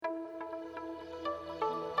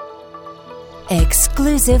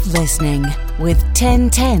Exclusive listening with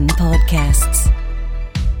 1010 Podcasts.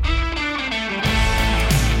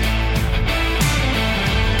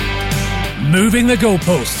 Moving the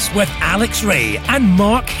Goalposts with Alex Ray and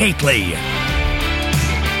Mark Hateley.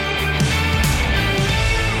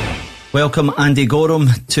 Welcome, Andy Gorham,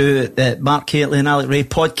 to the Mark Hateley and Alex Ray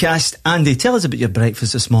podcast. Andy, tell us about your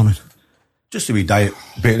breakfast this morning. Just a wee diet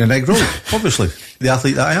bacon and egg roll, obviously. The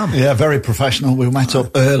athlete that I am. Yeah, very professional. We met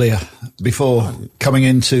up earlier before coming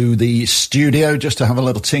into the studio just to have a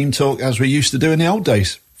little team talk as we used to do in the old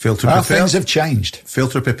days. Fail to prepare. Things have changed. Fail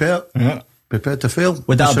to prepare. Yeah. Prepared to fail.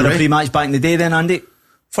 Would that have been a pre-match back in the day then, Andy?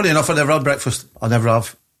 Funny enough, I never had breakfast. I never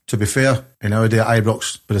have. To be fair, nowadays at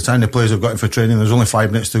Ibrox, by the time the players have got in for training, there's only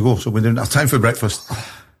 5 minutes to go, so we didn't have time for breakfast.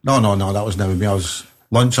 No, that was never me. I was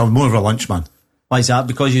more of a lunch man. Why is that?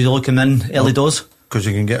 Because you're looking in early doors? Because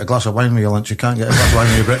you can get a glass of wine with your lunch. You can't get a glass of wine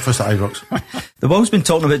with your breakfast at Ibrox. The world's been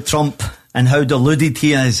talking about Trump and how deluded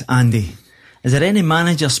he is, Andy. Is there any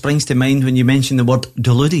manager springs to mind when you mention the word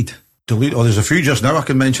deluded? Oh, there's a few just now I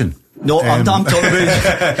can mention. No, I'm talking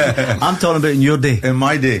about I'm talking about in your day. In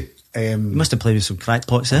my day. You must have played with some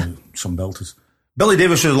crackpots there. Some belters. Billy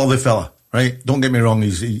Davis was a lovely fella, right? Don't get me wrong,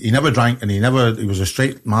 he never drank and he was a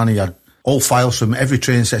straight man. He had all files from every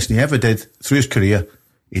training session he ever did through his career.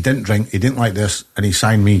 He didn't drink, he didn't like this, and he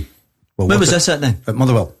signed me. Well, where was this at then? At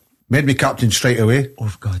Motherwell. Made me captain straight away.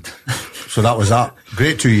 Oh, God. So that was that.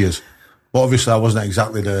 Great 2 years. But obviously I wasn't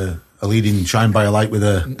exactly a leading shine by a light with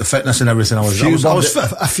the fitness and everything. I was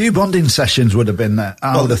fit. A few bonding sessions would have been there.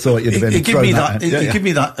 I would have thought you'd have been thrown that. It gave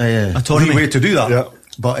me that autonomy way to do that. Yeah.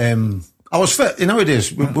 But I was fit.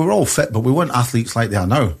 Nowadays, we were all fit, but we weren't athletes like they are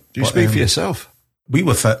now. Do you speak for yourself? We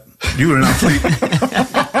were fit. You were an athlete.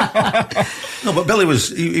 No, but Billy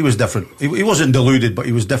he was different. He wasn't deluded, but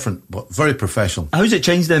he was different, but very professional. How's it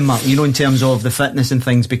changed then, Mark, in terms of the fitness and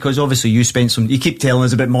things? Because obviously you keep telling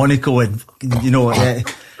us about Monaco and,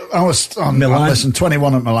 I was on Milan. Listen,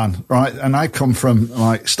 21 at Milan, right? And I come from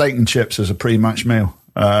like steak and chips as a pre-match meal.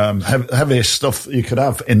 Heaviest stuff you could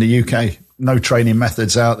have in the UK. No training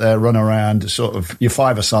methods out there, run around, sort of your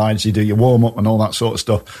 5-a-sides, you do your warm-up and all that sort of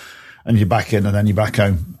stuff. And you're back in and then you're back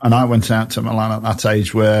home. And I went out to Milan at that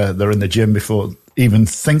age where they're in the gym before even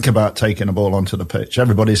think about taking a ball onto the pitch.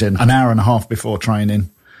 Everybody's in an hour and a half before training.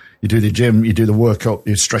 You do the gym, you do the workout,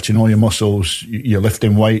 you're stretching all your muscles, you're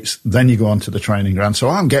lifting weights, then you go onto the training ground. So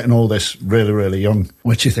I'm getting all this really, really young,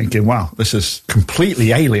 which you're thinking, wow, this is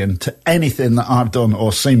completely alien to anything that I've done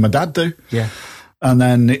or seen my dad do. Yeah. And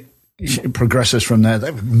then it progresses from there.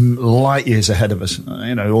 They're light years ahead of us.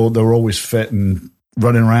 They're always fit and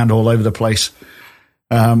running around all over the place.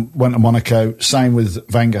 Went to Monaco, same with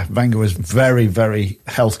Wenger. Wenger was very, very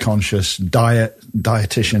health conscious,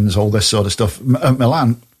 dietitians, all this sort of stuff. At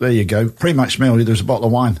Milan, there you go, pre-match meal, there was a bottle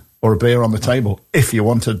of wine or a beer on the table if you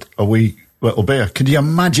wanted a wee little beer. Could you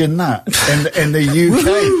imagine that in the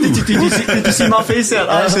UK? Did you see my face there?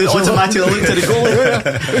 I automatically looked at the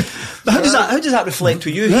goalie. But how does that reflect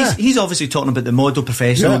with you? Yeah. He's obviously talking about the model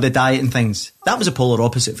professional, the diet and things. That was a polar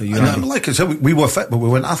opposite for you. Like I said, we were fit, but we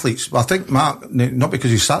weren't athletes. I think Mark, not because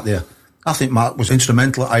he sat there, I think Mark was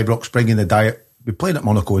instrumental at Ibrox bringing the diet. We played at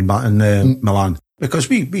Monaco and Milan because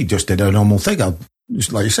we just did our normal thing.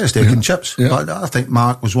 Just like you said, steak and chips. Yeah. But I think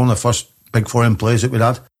Mark was one of the first big foreign players that we'd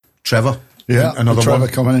had. Trevor. Yeah, another Trevor one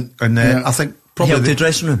coming in. And I think probably the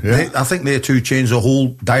dressing room. I think they two changed the whole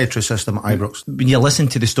dietary system at Ibrox. When you listen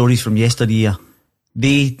to the stories from yesteryear,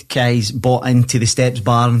 they guys bought into the Steps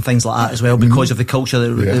bar and things like that as well because of the culture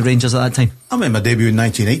of the Rangers at that time. I made my debut in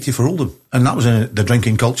 1980 for Oldham, and that was in the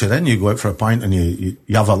drinking culture then. You go out for a pint and you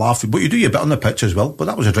have a laugh, but you do your bit on the pitch as well. But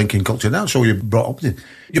that was a drinking culture. That's all you brought up with.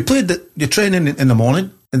 You played you training in the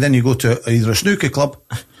morning, and then you go to either a snooker club,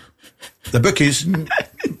 the bookies,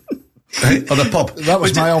 or the pub. That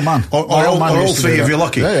was my old man. Or all three if you're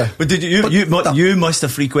lucky. Yeah. But did you must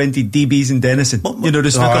have frequented DB's in Denison.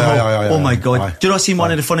 The snooker hall. Oh my God. Aye. Do you know I've seen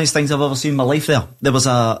one of the funniest things I've ever seen in my life there? There was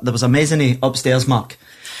a mezzanine upstairs, Mark.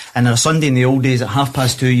 And on a Sunday in the old days at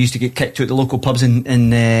 2:30 you used to get kicked out the local pubs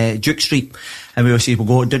in Duke Street. And we always say we'll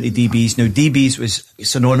go down to DB's. Now DB's was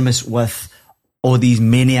synonymous with all these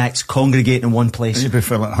maniacs congregating in one place. You'd be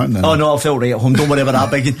feeling at home then. Oh no, I felt right at home. Don't worry about that,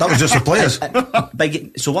 Big. That was just the players.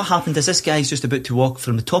 So what happened is this guy's just about to walk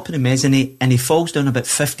from the top of the mezzanine and he falls down about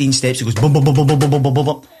 15 steps. He goes bum bum bum bum bum bum bum bum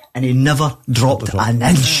bum, and he never dropped an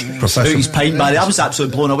inch out his pint barrier. I was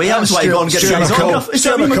absolutely blown away. I was like, go and get his autograph.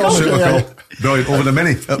 Stuart McCall. Brilliant, over the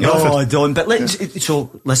mini. Oh, don't. But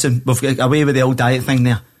listen, we've got away with the old diet thing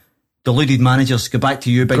there. Deluded managers. Go back to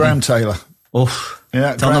you, Big. Graham Taylor. Oh,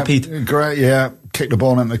 yeah, Turnipede. Great, yeah. kick the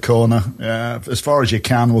ball in the corner as far as you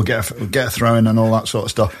can. We'll get a throw in and all that sort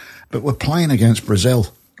of stuff. But we're playing against Brazil,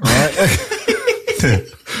 right?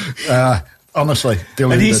 Honestly,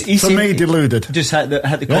 deluded. For me, deluded. Just hit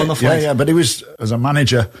the corner flag. Yeah, but he was, as a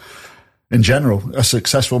manager in general, a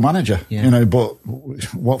successful manager. Yeah. But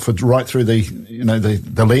Watford right through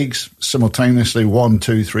the leagues simultaneously, 1,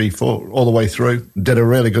 2, 3, 4, all the way through, did a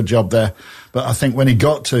really good job there. But I think when he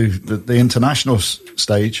got to the international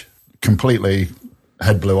stage, completely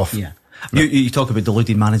head blew off. Yeah. You talk about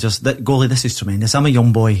deluded managers. Goalie, this is tremendous. I'm a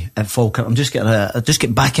young boy at Falkirk. I just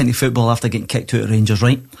get back into football after getting kicked out of Rangers,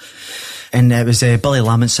 right? And it was Billy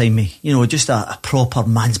Lamont signed me. Just a proper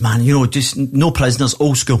man's man. Just no prisoners,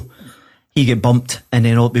 old school. He get bumped, and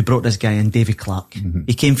then we brought this guy in, Davy Clark. Mm-hmm.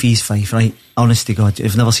 He came for his Fife, right? Honest to God,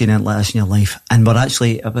 you've never seen anything like this in your life. And we're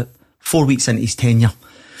actually about 4 weeks into his tenure,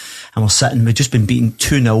 and we've just been beaten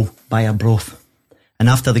 2-0 by Arbroath. And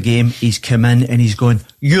after the game, he's come in and he's going,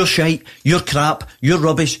 "You're shite, you're crap, you're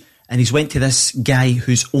rubbish." And he's went to this guy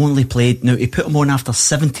who's only played, now he put him on after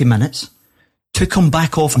 70 minutes, took him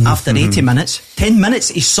back off after 80 minutes, 10 minutes,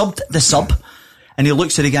 he subbed the sub, and he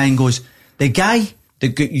looks at the guy and goes, "The guy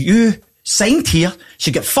that got you signed here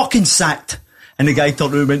should get fucking sacked." And the guy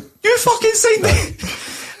turned around and went, "You fucking signed me."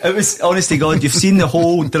 It was, honest to God, you've seen the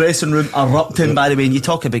whole dressing room erupting, by the way, and you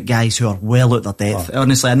talk about guys who are well out their depth.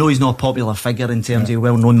 Honestly, I know he's not a popular figure in terms of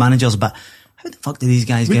well-known managers, but how the fuck do these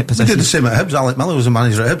guys get positions? We did the same at Hibs. Alec Miller was a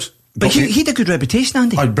manager at Hibs. But he had a good reputation,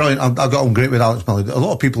 Andy. Oh, brilliant. I got on great with Alex Miller. A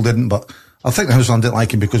lot of people didn't, but I think the Houseland didn't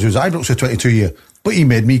like him because he was Ibrox for 22 years. But he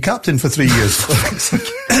made me captain for 3 years.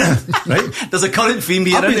 Right? There's a current theme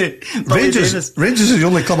here, isn't it? Rangers is the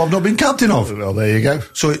only club I've not been captain of. Well, there you go.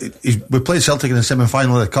 So we played Celtic in the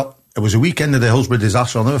semi-final of the Cup. It was a weekend of the Hillsborough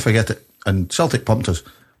disaster. I'll never forget it. And Celtic pumped us.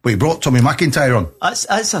 But he brought Tommy McIntyre on. That's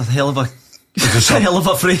a hell of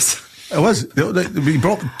a phrase. It was. We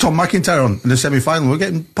brought Tom McIntyre on in the semi-final. We're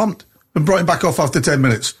getting pumped. We brought him back off after 10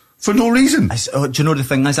 minutes. For no reason. Do you know the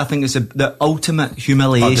thing is, I think it's the ultimate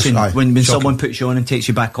humiliation when someone puts you on and takes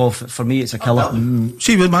you back off. For me, it's a killer.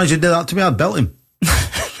 See, when manager did that to me, I'd belt him.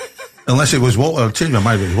 Unless it was Walter. I'd change my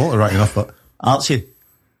mind if it was Walter, right enough, but... Archie.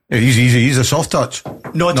 Yeah, he's a soft touch.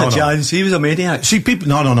 Not a chance. He was a maniac. See, people...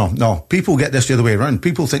 No. People get this the other way around.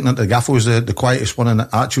 People think that the gaffer was the quietest one and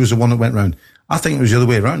Archie was the one that went round. I think it was the other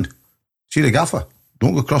way around. See the gaffer?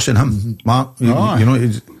 Don't go crossing him. Mark,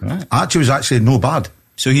 Archie was actually no bad.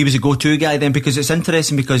 So he was a go-to guy then, because it's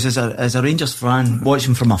interesting, because as a Rangers fan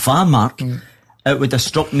watching from afar, Mark, it would have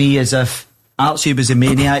struck me as if Archie was a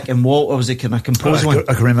maniac and Walter was a kind of composed one.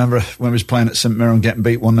 I can remember when we was playing at St Mirren getting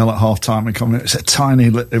beat 1-0 at half-time and coming. It was a tiny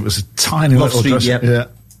Love little Street, dress, yeah.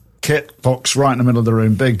 Kit box right in the middle of the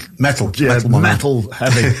room, big metal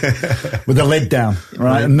heavy with the lid down,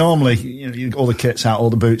 right? And normally, all the kit's out,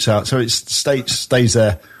 all the boots out, so it stays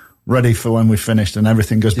there, ready for when we finished, and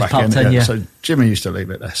everything goes back in again. Yeah. So Jimmy used to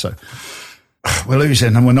leave it there. So we're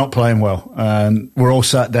losing and we're not playing well, and we're all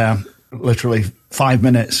sat down, literally 5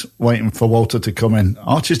 minutes waiting for Walter to come in.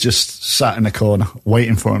 Archie's just sat in the corner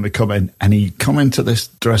waiting for him to come in, and he come into this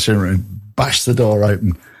dressing room, bashed the door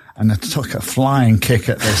open, and I took a flying kick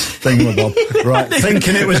at this thingamabob, right?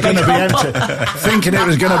 Thinking it was going to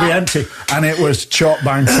be empty. And it was chop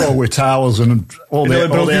bang full with towels and all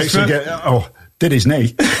the extra get. Oh, did his knee.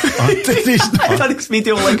 Did his knee. I don't expect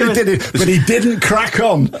him like it. But he didn't crack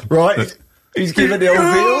on, right? He's giving the old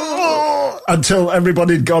feel. Until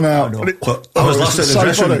everybody had gone out. I was last at the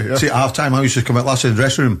dressing room. Yeah. See, at half time, I used to come out last in the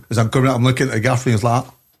dressing room. As I'm coming out, I'm looking at the gaffer and he's like,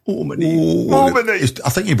 "Oh, my knee. I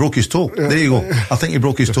think he broke his toe." Yeah. There you go. I think he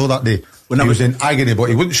broke his toe that day. When he was in agony, but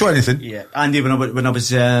he wouldn't show anything. Yeah, Andy, when I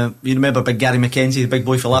was, you remember big Gary McKenzie, the big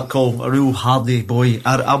boy for Larkcall, a real hardy boy.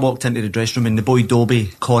 I walked into the dressing room and the boy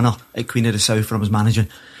Dobie Connor at Queen of the South, where I was managing,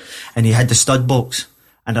 and he had the stud box.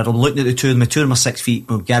 And I'm looking at the two of them. The two of them are 6 feet.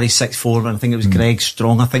 Well, Gary's 6'4", and I think it was Greg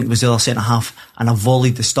Strong. I think it was the other centre half. And I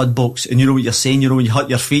volleyed the stud box. And you know what you're saying? You know when you hurt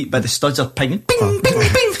your feet, but the studs are pinging, ping, ping,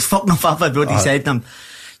 ping, fucking off everybody said them.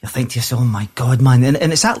 You think to yourself, "Oh my God, man!"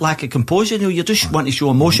 And it's that lack of composure. You know, you just want to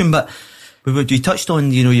show emotion, but. You touched on,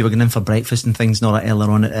 you were going in for breakfast and things, not earlier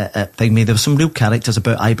on at Thingmay. There were some real characters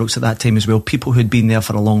about Ibrox at that time as well. People who'd been there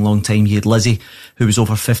for a long, long time. You had Lizzie, who was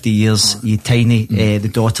over 50 years. You had Tiny, the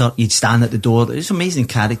daughter. You'd stand at the door. There's amazing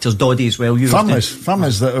characters. Doddy as well.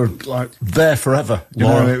 Families that are like there forever.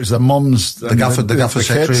 Laura, it was the mums. The gaffer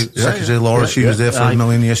secretary Laura, she was there for a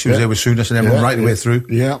million years. She was there with Souness and everyone right the way through.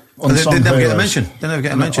 Yeah. They never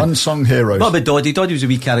get a mention. Unsung heroes. What about Doddy? Doddy was a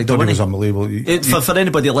wee character. Doddy was unbelievable. For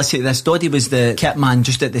anybody listening to this, Doddy was the kit man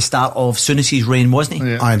just at the start of Souness's reign, wasn't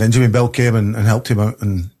he? Yeah. And then Jimmy Bell came and helped him out,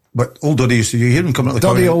 and But old Duddy used to, you hear him coming out the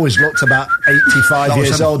Duddy corner. always looked about 85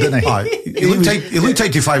 years old, didn't he? Aye. He looked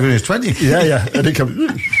 85 when he was 20. Yeah. And he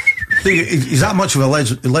come. He's that much of a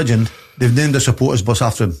legend. They've named a supporters bus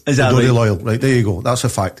after him. Is that Duddy right? Loyal. Right, there you go. That's a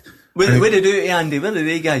fact. Where did they do it, Andy? Where are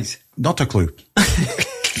they guys? Not a clue.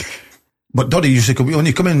 But Duddy used to come, when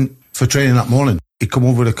you come in for training that morning, he'd come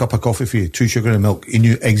over with a cup of coffee for you, 2 sugar and milk. He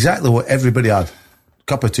knew exactly what everybody had.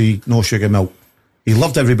 Cup of tea, no sugar, milk. He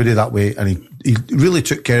loved everybody that way, and he really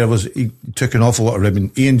took care of us. He took an awful lot of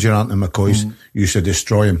ribbon. Ian Durant and McCoy's used to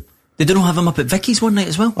destroy him. They don't have him up at Vicky's one night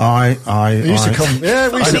as well? Aye. He used to come. Yeah,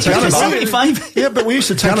 we used to take him out. 75. Yeah, but we used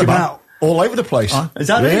to take him out all over the place. Is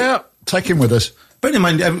that right? Yeah, take him with us. Bear in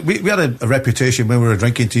mind, we had a reputation when we were a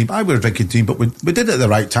drinking team. We were a drinking team, but we did it at the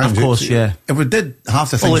right time. Of course, yeah. If we did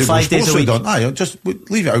half the things Only that 5 we days supposed a to week. have done, just we'd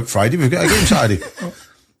leave it out Friday. We've got a game Saturday.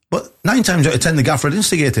 But 9 times out of 10, the gaffer would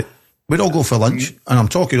instigate it. We'd all go for lunch, and I'm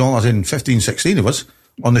talking all as in 15, 16 of us,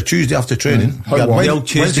 on the Tuesday after training. Ho Wong. The old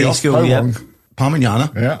Tuesday off, school, Ho yeah. Wong.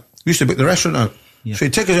 Parmigiana. Yeah. Used to book the restaurant out. Yeah. So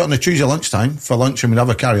he'd take us out on the Tuesday lunchtime for lunch, and we'd have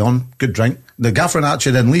a carry on, good drink. The gaffer and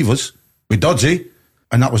Archie then leave us with Dodgy,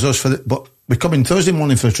 and that was us for but we come in Thursday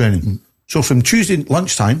morning for training. So from Tuesday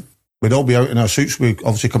lunchtime, we'd all be out in our suits. We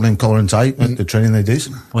obviously come in collar and tie at the training they days.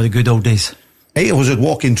 Oh, the good old days. 8 of us would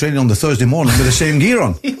walk in training on the Thursday morning with the same gear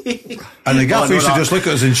on. And the gaffer used to just look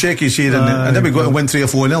at us and shake his head, and then we'd go and win 3 or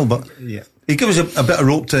 4-0. But he'd give us a bit of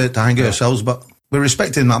rope to hang out ourselves, but we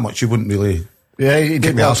respected him that much, you wouldn't really. Yeah, he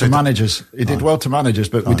did me well out to with it. managers. He did well to managers,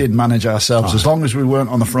 but we did manage ourselves. As long as we weren't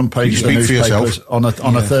on the front page of the You speak for newspapers yourself.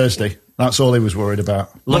 on a Thursday. That's all he was worried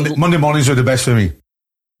about. Monday mornings were the best for me.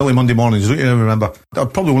 Early Monday mornings, don't you remember? That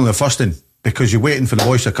was probably one of the first in, because you're waiting for the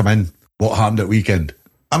boys to come in, what happened at weekend.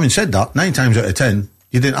 Having said that, 9 times out of 10,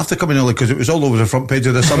 you didn't have to come in early because it was all over the front page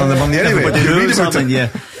of the Sun on the Monday anyway. Everybody You read knows about something,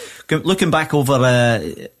 it. yeah. Looking back over,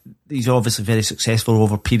 he's obviously very successful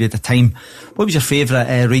over a period of time. What was your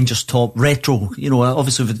favourite Rangers top retro? You know,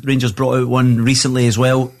 obviously the Rangers brought out one recently as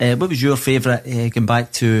well. What was your favourite going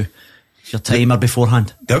back to your time or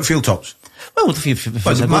beforehand? The outfield tops. Well, if you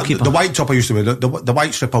But a goalkeeper. the white top I used to wear, the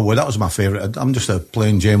white strip I wore, that was my favourite. I'm just a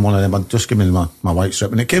plain Jane one of them. I'd just give me my white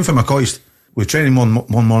strip. And it came from McCoist. We were training one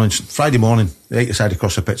morning, Friday morning, right side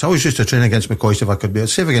across the pitch. I always used to train against McCoist if I could be. I'd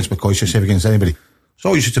save against McCoist, I'd save against anybody. So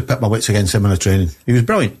I always used to pit my wits against him in the training. He was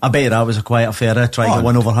brilliant. I bet that was a quiet affair, trying to get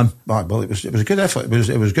one over him. Right, well, it was a good effort.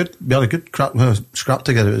 It was good. We had a good scrap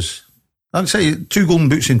together. It was, I'd say, 2 golden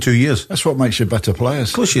boots in 2 years. That's what makes you better players.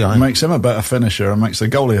 Of course you are. It makes him a better finisher and makes the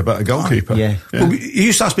goalie a better goalkeeper. Yeah. Well, he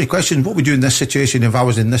used to ask me questions. What would you do in this situation if I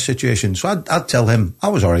was in this situation? So I'd tell him I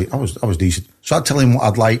was all right. I was decent. So I'd tell him what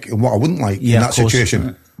I'd like and what I wouldn't like in that of course.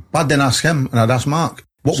 situation. But I'd then ask him and I'd ask Mark,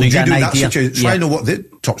 what So would you you get do in an that idea. situation? So Yeah. I know what the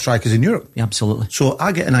top strikers in Europe. Yeah, absolutely. So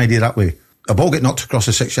I get an idea that way. A ball get knocked across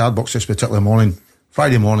the 6-yard box this particular morning,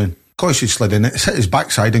 Friday morning. Coyce slid in it. It's hit his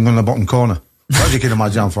backside and gone in the bottom corner. So as you can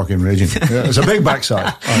imagine, I'm fucking raging. Yeah, it's a big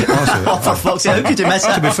backside. Honestly, Oh, for fuck's sake, how could you miss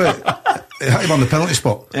to it? be fair, it hit him on the penalty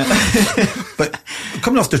spot. But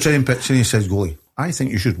coming off the training pitch, and he says, "Goalie, I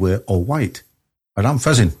think you should wear all white." And I'm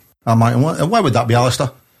fizzing. I'm like, and why would that be,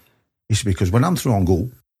 Alistair? He said, because when I'm through on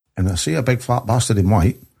goal and I see a big fat bastard in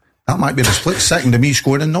white, that might be the split second of me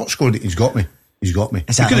scoring and not scoring it. He's got me. He's got me.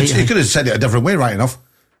 Is that right, He could have said it a different way, right enough.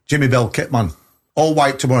 Jimmy Bell, Kitman, all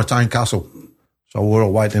white tomorrow at Tynecastle. So I wore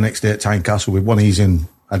all white the next day at Tynecastle with one easy and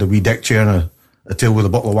had a wee deck chair and a tail with a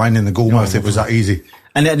bottle of wine in the goal mouth. It was that easy.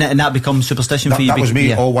 And that becomes superstition for you. That was me,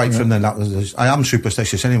 yeah. all white from then. I am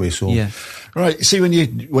superstitious anyway, so. Yeah. Right. See, when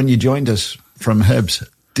you joined us from Hibs,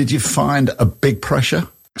 did you find a big pressure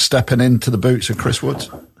stepping into the boots of Chris Woods?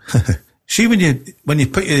 See, when you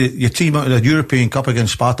put your team out of the European Cup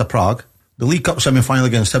against Sparta Prague, the League Cup semi-final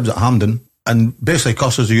against Hibs at Hampden, and basically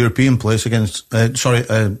cost us the European place against,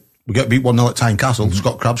 we got beat 1-0 at Tynecastle.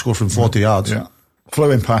 Scott Crabbe scored from 40 yards. Yeah.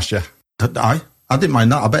 Flew in past you. I didn't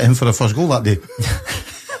mind that. I bet him for the first goal that day.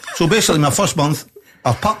 So basically, my first month,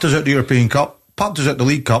 I packed us out the European Cup, packed us out the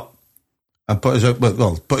League Cup, and put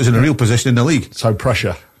us in a real position in the league. So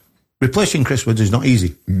pressure. Replacing Chris Woods is not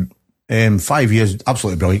easy. 5 years,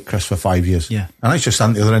 absolutely brilliant, Chris, for 5 years. Yeah. And I used to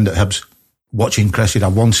stand at the other end at Hibs, watching Chris. He'd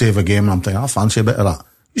have one save a game, and I'm thinking, I fancy a bit of that.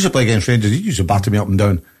 He used to play against Rangers. He used to batter me up and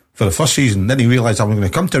down for the first season. Then he realised I was going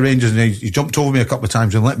to come to Rangers, and he jumped over me a couple of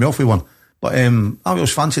times and let me off with one. But I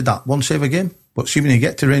always fancied that one save a game. But see, when you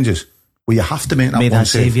get to Rangers, well, you have to make that Made one that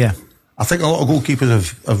save, yeah. I think a lot of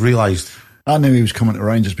goalkeepers have realised. I knew he was coming to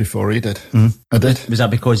Rangers before he did. I did. Was that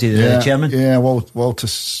because he was the chairman? Yeah, Walter, what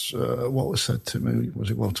was said to me? Was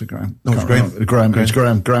it Walter Graham? No, it was Graham. Graham. It was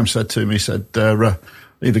Graham. Graham said to me, he said,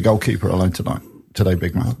 leave the goalkeeper alone today,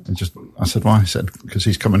 big man. And I said, why? He said, because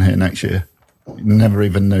he's coming here next year. Never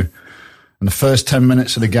even knew. And the first 10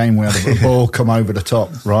 minutes of the game, we had a ball come over the top,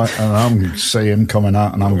 right? And I'm seeing him coming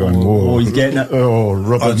out, and I'm going, whoa. Oh, he's getting it. Oh,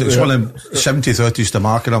 rubber. It's one of them 70-30s to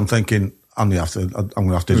mark, and I'm thinking, I'm going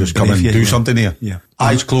to have to just come and do something here. Yeah.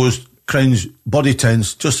 Eyes closed, cringe, body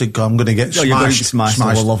tense, just think I'm going to get Oh, you're going to get smashed.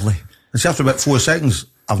 smashed. Oh, lovely. And see, after about 4 seconds,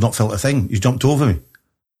 I've not felt a thing. He's jumped over me.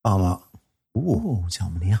 I'm like, Oh, what's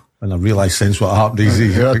happening here? and I realised since what happened, you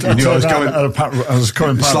knew I was coming. I was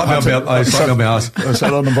coming back. Slap me on my ass. I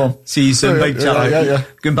sat on the bomb. See you soon, big chat. Yeah.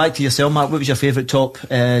 Going back to yourself, Mark, what was your favourite top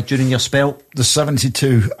during your spell? The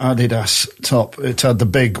 72 Adidas top. It had the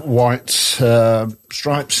big white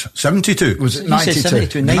stripes. 72? Was it You said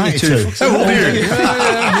 92? 92. How old are you?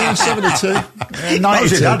 Yeah, 72.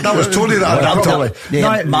 92. That was totally that. Probably.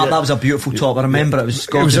 Yeah, Mark, that was a beautiful top. I remember it was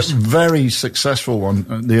It was gorgeous. a very successful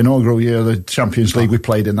one. The inaugural year of the Champions League, we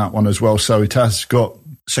played in that one as well. So it has got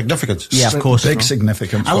Significance. Yeah, of course. big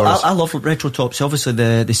significance for us. I love retro tops. Obviously,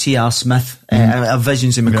 the C.R. Smith. I have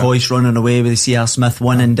visions of McCoy's running away with the C.R. Smith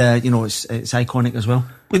one, and it's iconic as well.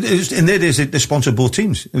 In their days, they sponsored both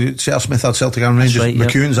teams. C.R. Smith had Celtic and Rangers. right, yeah.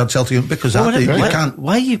 McEwen's had Celtic because Well, that, you why, can't.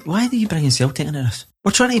 why are you bringing Celtic into this?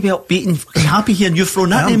 We're trying to be upbeat and fucking happy here, and you're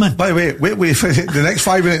throwing that name in. By the way, wait for the next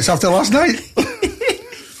 5 minutes after last night.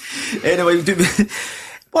 Anyway,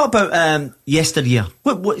 what about yesteryear?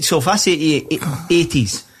 So if I say to you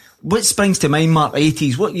 80s, what springs to mind, Mark?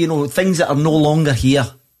 80s, things that are no longer here?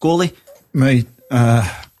 Goalie? Me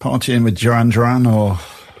partying with Duran Duran or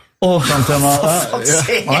something like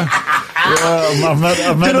that. I've met Do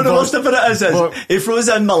you know the the worst of it is? What? He throws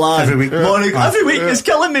in Milan. Every week. Morning. Every week, it's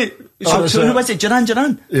killing me. So who was it?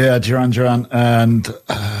 Duran? Yeah, Duran Duran and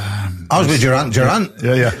I was with Durant.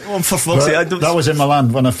 yeah. Oh, for fuck's sake, I don't- That was in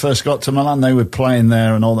Milan. When I first got to Milan, they were playing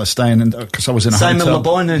there and all that, staying because I was in a Simon hotel. Le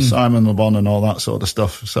Bon and- Simon Le Bon and all that sort of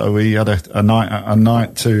stuff. So we had a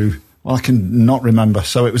night to. Well, I can not remember.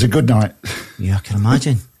 So it was a good night. Yeah, I can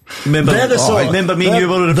imagine. Remember me and you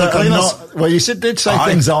were the They're Proclaimers? not- Well, you did say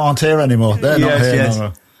things that aren't here anymore. They're not Yes, here. yes.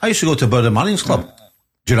 No. I used to go to Burnham Manning's club.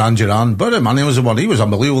 Duran. Burnham Manning was the one. He was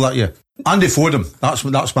unbelievable that year. Andy Fordham. That's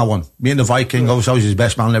my one. Me and the Viking. Obviously, I was his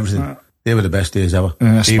best man and everything. They were the best days ever. He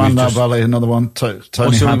was Spandau just- Ballet, another one. Tony so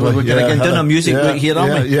Hadley. we're gonna get down our music right here,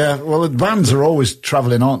 aren't we? Yeah. Well, the bands are always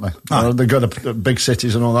travelling, aren't they? They go to big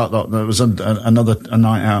cities and all that. There was another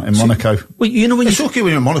night out in Monaco. Well, when It's okay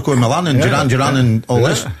when you're in Monaco and Milan and Duran and all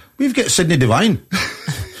this. We've got Sidney Devine, who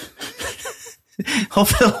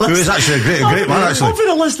is actually a great man, actually. Hopefully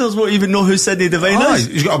the listeners won't even know who Sidney Devine Aye, is.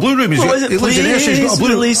 he's got a blue room. He lives in Ayrshire, he's got a blue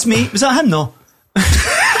room. Release me. Was that him, though?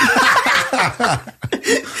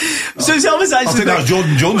 So that was actually. I think that was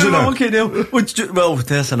Jordan Jones in there. Okay, Neil. Well,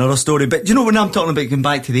 there's another story. But do you know when I'm talking about going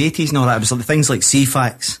back to the 80s and all that, it was like things like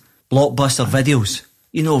CFAX, Blockbuster videos,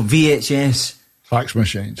 VHS. Fax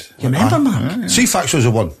machines. You remember, Mark? CFAX was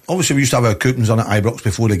the one. Obviously, we used to have our coupons on at Ibrox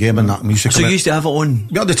before the game and that. And we used to So come you in. used to have it on.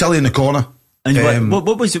 We had the telly in the corner. And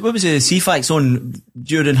what was the CFAX on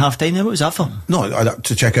during half time then? What was that for? No,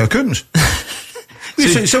 to check our coupons.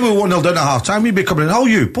 Say we were 1-0 down at half time, we'd be coming in,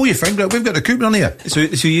 you, pull your finger out, we've got a coupon on here. So you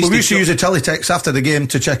used we to used to use a teletext after the game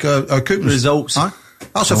to check our coupons. Results. Aye.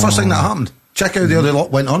 That's the first thing that happened. Check how the other lot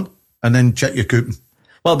went on, and then check your coupon.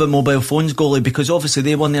 What about mobile phones, goalie? Because obviously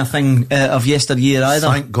they weren't their thing of yesteryear either.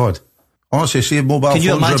 Thank God. Honestly, see mobile Can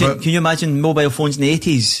you phones imagine? Can you imagine mobile phones in the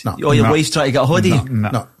 80s? No. Or your No. wife's trying to get a hold of you?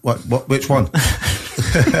 No. What? Which one?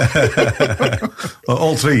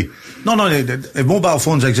 All three. No, the mobile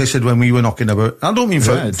phones existed when we were knocking about. I don't mean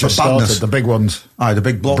for It just badness. started, the big ones. Aye, the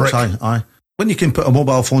big blocks, Brick. aye. When you can put a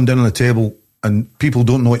mobile phone down on the table and people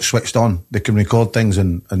don't know it's switched on, they can record things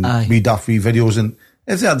and Aye. wee daft wee videos, and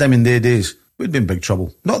if they had them in their days, we'd be in big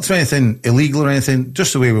trouble. Not for anything illegal or anything,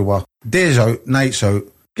 just the way we were. Days out, nights out,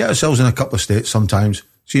 get ourselves in a couple of states sometimes.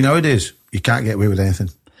 See, nowadays, you can't get away with anything.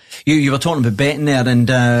 You were talking about betting there, and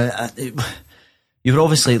you were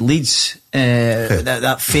obviously at Leeds,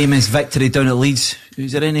 that famous victory down at Leeds.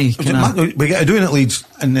 Was there any kind of... We get to doing it, Leeds,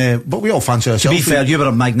 but we all fancy To ourselves. be fair, you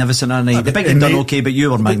were magnificent, aren't the big had done okay, but you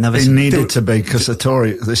were It magnificent. needed to be, because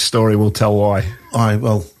this story will tell why. Aye,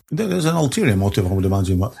 well, there's an ulterior motive, I would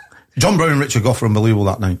imagine. But John Brown and Richard Gough were unbelievable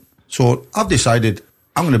that night. So I've decided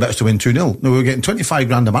I'm going to bet us to win 2-0. No, we were getting 25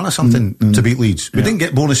 grand a man or something to beat Leeds. We didn't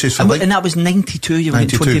get bonuses for And that was 92, you were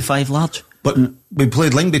getting 92. 25 large. But we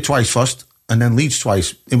played Lingby twice first and then Leeds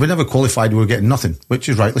twice. If we never qualified, we were getting nothing, which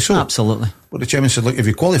is rightly so. Absolutely. But the chairman said, look, if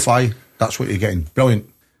you qualify, that's what you're getting. Brilliant.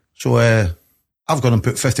 So I've gone and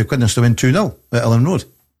put 50 quid in us to win 2-0 at Ellen Road.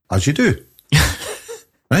 As you do.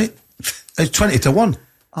 Right? It's 20-1.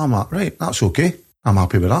 I'm like, right, that's okay. I'm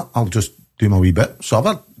happy with that. I'll just do my wee bit. So I've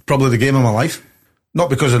had probably the game of my life. Not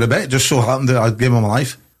because of the bet, just so happened that I had the game of my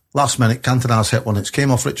life. Last minute, Cantona's hit one. It's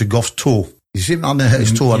came off Richard Goff's toe. You see him on there, hit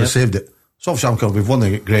his toe, I'd have saved it. So obviously I'm coming, we've won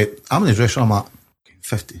the great. I'm in his restaurant, I'm at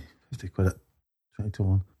 50 quid it.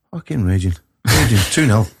 22-1. Fucking raging.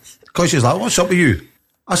 2-0. Coyce's like, what's up with you?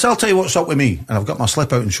 I said, I'll tell you what's up with me. And I've got my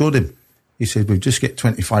slip out and showed him. He said, we've just get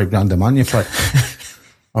 25 grand a man, you prick.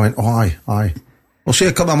 I went, oh, aye. Well, see,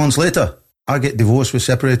 a couple of months later, I get divorced, we're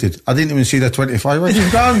separated. I didn't even see the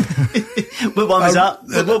 25 grand. What one was that?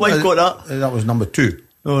 What wife got that? That was number 2.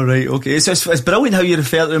 Oh, right, okay. It's brilliant how you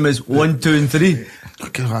refer to them as 1, 2 and 3.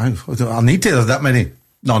 Okay, I need to have that many.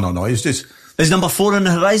 No, it's just... Is number 4 on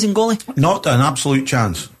the horizon, goalie? Not an absolute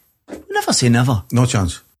chance. Never say never. No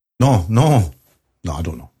chance. No, I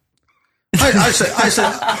don't know. I say,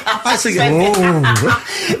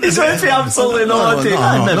 It's going to be absolutely no. I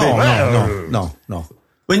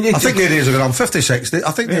think the days are going. I'm 56.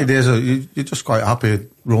 I think the days are. You're just quite happy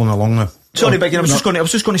rolling along there. Sorry, but I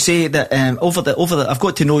was just going to say that over the. I've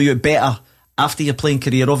got to know you better after your playing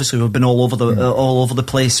career. Obviously, we've been all over the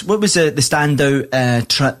place. What was the standout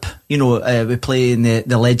trip? You know, we play in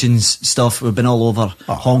the Legends stuff. We've been all over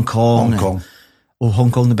Hong Kong.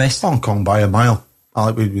 Hong Kong the best. Hong Kong by a mile. I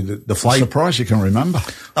like the flight. I'm surprised you can remember.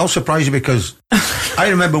 I'll surprise you because I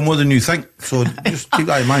remember more than you think. So just keep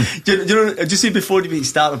that in mind. Do you know, just say before we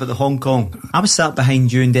start about the Hong Kong, I was sat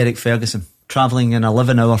behind you and Derek Ferguson, travelling in an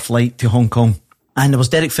 11-hour flight to Hong Kong. And there was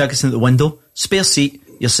Derek Ferguson at the window, spare seat,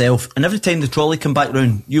 yourself. And every time the trolley came back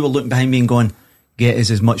round, you were looking behind me and going, get us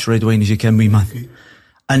as much red wine as you can, wee man.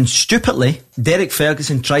 And stupidly, Derek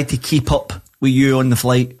Ferguson tried to keep up with you on the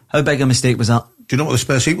flight. How big a mistake was that? Do you know what the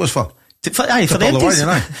spare seat was for? For the empties.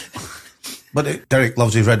 But Derek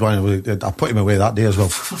loves his red wine. I put him away that day as well.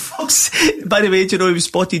 For fuck's sake. By the way, do you know he was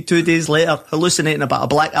spotted 2 days later hallucinating about a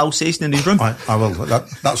black Alsatian in his room? I will.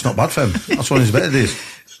 That's not bad for him. That's one of his better days.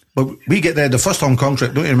 But we get there, the first Hong Kong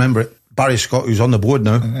trip, don't you remember it? Barry Scott, who's on the board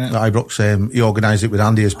now, at Ibrox, he organised it with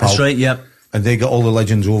Andy, his pal. That's right, yep. And they got all the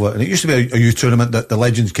legends over. And it used to be a youth tournament that the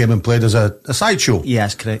legends came and played as a sideshow. Yeah,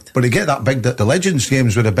 that's correct. But it get that big that the legends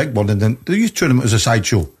games were a big one, and then the youth tournament was a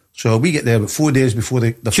sideshow. So we get there about 4 days before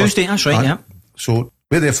the Tuesday, first, that's right, yeah. So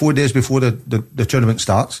we're there 4 days before the tournament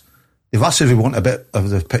starts. They've asked if we want a bit of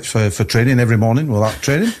the pitch for training every morning. Well, that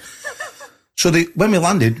training. So when we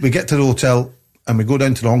landed, we get to the hotel and we go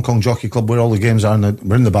down to the Hong Kong Jockey Club where all the games are, and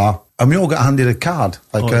we're in the bar, and we all get handed a card,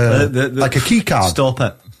 like a key card. Stop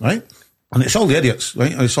it. Right? And it's all the idiots,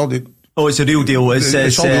 right? It's all the... Oh, it's a real deal.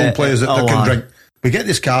 It's all the old players that can drink. We get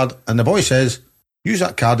this card, and the boy says, use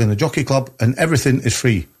that card in the Jockey Club, and everything is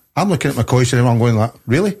free. I'm looking at my coach and I'm going like,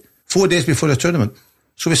 really? 4 days before the tournament.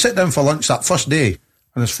 So we sit down for lunch that first day, and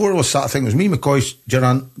there's 4 of us sat. I think it was me, McCoy,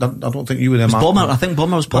 Gerard. I don't think you were there, Matt. I think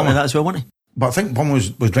Bomber was part of that as well, wasn't he? But I think Bomber was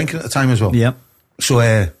drinking at the time as well. Yeah. So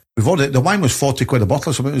we've ordered, the wine was 40 quid a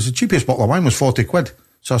bottle, so it was the cheapest bottle of wine was 40 quid.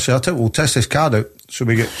 So I said, I'll tell you, we'll test this card out. So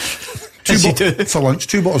we get 2 for lunch,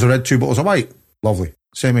 2 bottles of red, 2 bottles of white. Lovely.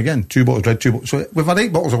 Same again, 2 bottles of red, 2 bottles. So we've had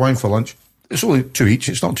 8 bottles of wine for lunch. It's only 2 each,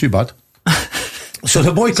 it's not too bad. So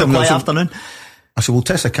the boy comes out. Afternoon. I said, we'll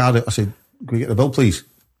test the card out. I said, can we get the bill, please?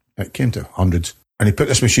 It came to hundreds. And he put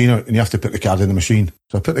this machine out, and you have to put the card in the machine.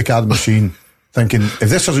 So I put the card in the machine, thinking, if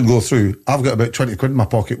this doesn't go through, I've got about 20 quid in my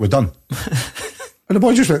pocket, we're done. And the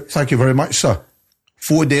boy just went, thank you very much, sir.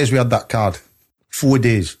 4 days we had that card. 4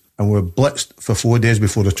 days. And we were blitzed for 4 days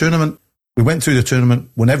before the tournament. We went through the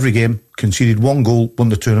tournament, won every game, conceded 1 goal, won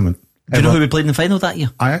the tournament. Do you know who we played in the final that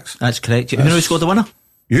year? Ajax. That's correct. You know who scored the winner?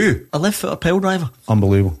 You. A left-footer pile driver.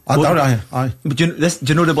 Unbelievable. Aye. But do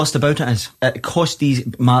you know the worst about it is? It cost these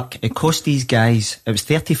guys, it was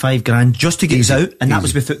 35 grand just to get us out, and that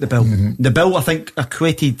was without the bill. Mm-hmm. The bill, I think,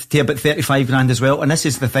 equated to about 35 grand as well, and this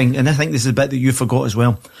is the thing, and I think this is a bit that you forgot as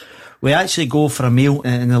well. We actually go for a meal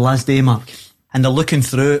in the last day, Mark, and they're looking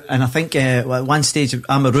through, and I think at one stage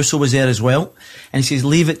Amaruso was there as well, and he says,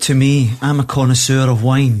 leave it to me, I'm a connoisseur of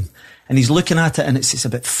wine. And he's looking at it, and it's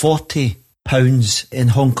about £40 in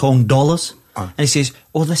Hong Kong dollars. And he says,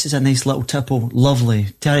 oh, this is a nice little tipple, lovely,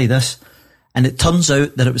 carry this. And it turns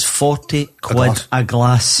out that it was 40 quid a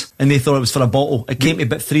glass. And they thought it was for a bottle. It came to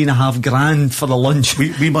about 3.5 grand for the lunch.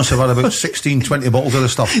 We must have had about 16, 20 bottles of the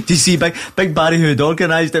stuff. Do you see Big Barry, who had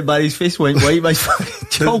organised it, Barry's face went white.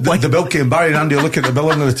 The bill came, Barry and Andy look at the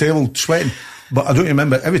bill under the table, sweating. But I don't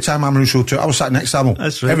remember, every time Amaruso took, I was sat next to him.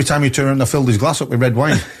 That's right. Every time he turned around, I filled his glass up with red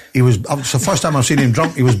wine. It's the first time I've seen him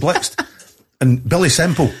drunk, he was blitzed. And Billy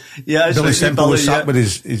Semple. Yeah, Billy Semple was sat with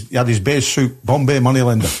he had his beige suit, Bombay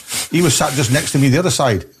moneylender. He was sat just next to me the other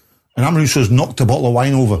side. And Amaruso's knocked a bottle of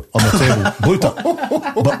wine over on the table. Blew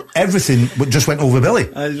it. But everything just went over Billy.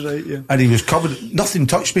 That's right, yeah. And he was covered, nothing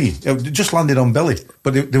touched me. It just landed on Billy.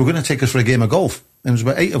 But they were going to take us for a game of golf. and there was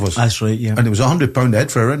about 8 of us. That's right, yeah. And it was £100 a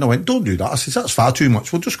head for a round. I went, don't do that. I said, that's far too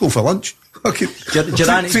much. We'll just go for lunch. Okay.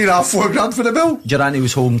 Durrani, £3.5, £4 grand for the bill. Durrani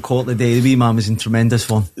was home court the day. The wee man was in tremendous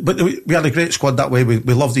form. But we had a great squad that way. We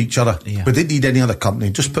loved each other. Yeah. We didn't need any other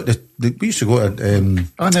company. Just put we used to go to...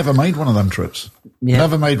 I never made one of them trips. Yeah.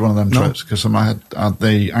 Never made one of them trips because I had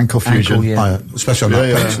the ankle fusion. yeah. Especially on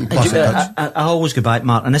that pitch. Plastic pitch. I always go back,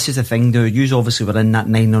 Mark, and this is the thing, dude. You obviously were in that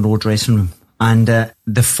 9-year-old dressing room. And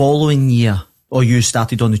the following year, you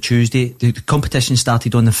started on the Tuesday. The competition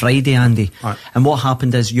started on the Friday, Andy. Right. And what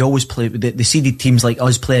happened is you always play the seeded teams like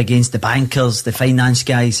us play against the bankers, the finance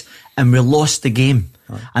guys, and we lost the game.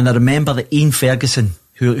 Right. And I remember that Ian Ferguson,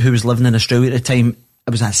 who was living in Australia at the time,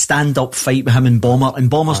 it was a stand-up fight with him and Bomber, and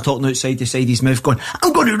Bomber's talking outside the side of his mouth going,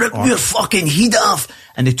 I'm going to rip your fucking head off.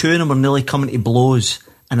 And the two of them were nearly coming to blows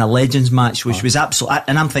in a Legends match, which was absolute.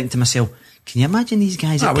 And I'm thinking to myself, can you imagine these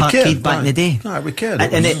guys at Parkhead back in the day? We cared.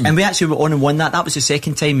 And we actually went on and won that. That was the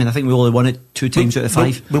second time, and I think we only won it 2 times out of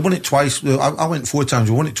 5. We won it twice. I went 4 times.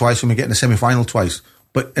 We won it twice, and we get in the semi-final twice.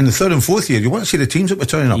 But in the 3rd and 4th year, you want to see the teams that were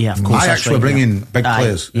turning up. Yeah, of course. Ajax were bringing big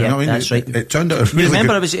players. Yeah, you know what I mean? That's right. It turned out really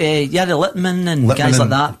remember, good. it was Littman and guys like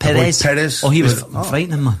that. Perez. Oh, he was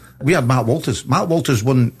frightening, man. We had Matt Walters. Matt Walters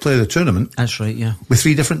won Player of the Tournament. That's right, yeah. With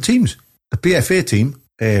 3 different teams. The PFA team,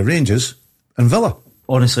 Rangers and Villa.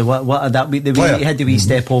 Honestly, what that he had the wee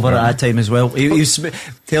step over at that time as well. He was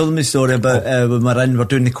telling me the story about when we're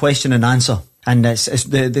doing the question and answer. And it's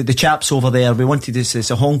the chaps over there. We wanted this.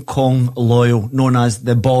 It's a Hong Kong loyal, known as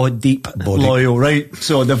the Deep loyal, right?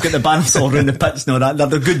 So they've got the banners all around the pitch. No,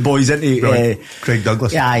 they're good boys, aren't they? Right. Craig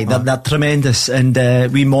Douglas. Yeah, they're tremendous. And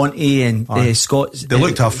wee Monty and Scott. They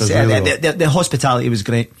looked after us really well. The hospitality was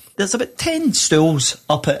great. There's about 10 stools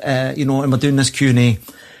up at and we're doing this Q&A.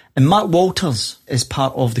 And Mark Walters is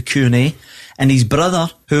part of the Q&A, and his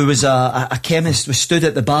brother, who was a chemist, was stood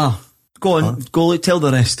at the bar. Go on, go tell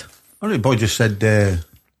the rest. Oh, the boy just said,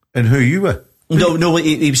 and who you were? No,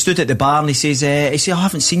 he stood at the bar and he says, I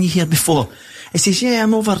haven't seen you here before. He says, yeah,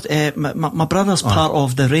 I'm over, my brother's part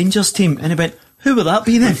of the Rangers team. And he went, who would that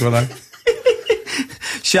be then?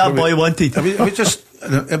 Sharp boy wanted. It was just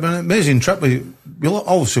an amazing trip. We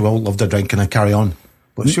obviously all loved a drink and a carry on.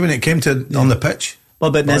 But see, when it came to on the pitch. What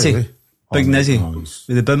about Nizzy? Big Nizzy with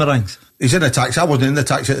the boomerangs. He's in a taxi. I wasn't in the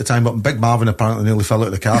taxi at the time, but Big Marvin apparently nearly fell out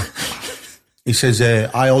of the car. He says,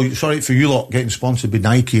 sorry for you lot getting sponsored by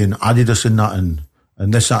Nike and Adidas and that and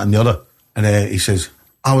this, that and the other. And he says,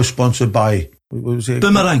 I was sponsored by... What was it?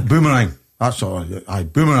 Boomerang. Boomerang. That's all.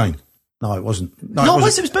 Boomerang. No, it wasn't. No, it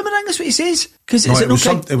was Boomerang, that's what he says. Because no,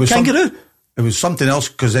 it was Kangaroo? It was something else,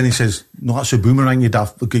 because then he says, no, that's a boomerang, you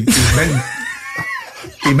daft. Look,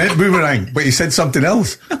 he meant boomerang, but he said something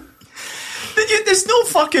else. There's no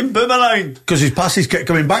fucking boomerang. Because his passes kept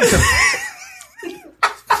coming back to him.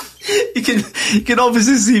 You can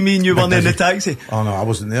obviously see me and you one in the taxi. Oh no, I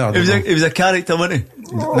wasn't there. It was a character, wasn't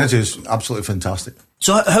he? This is absolutely fantastic.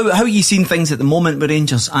 So how are you seeing things at the moment with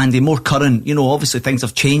Rangers, Andy? More current, obviously things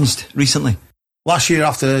have changed recently. Last year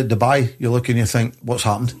after Dubai, you look and you think, what's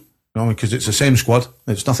happened? Because it's the same squad.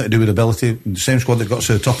 It's nothing to do with ability. The same squad that got us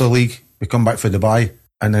to the top of the league. We come back for Dubai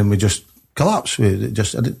and then we just collapse.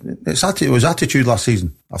 It was attitude last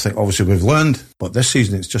season. I think obviously we've learned, but this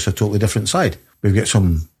season it's just a totally different side. We've got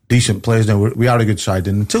some decent players now. We are a good side,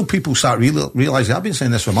 and until people start realising, I've been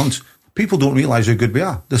saying this for months, people don't realise how good we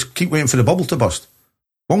are. Just keep waiting for the bubble to burst.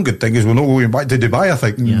 One good thing is we're not going back to Dubai, I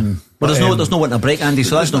think. Yeah. But there's no winter break, Andy,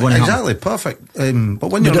 so that's not going to happen. Exactly, perfect.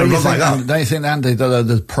 But when you're running like that... Don't you think, Andy,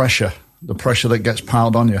 the pressure that gets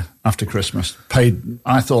piled on you after Christmas,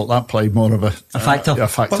 I thought that played more of a factor.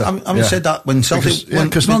 Well, I said that when Celtic...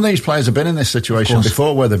 Because none of these players have been in this situation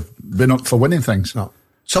before where they've been up for winning things. No.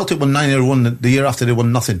 Celtic won 9 in a row the year after they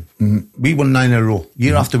won nothing. We won 9 in a row.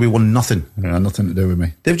 Year after we won nothing. Yeah, nothing to do with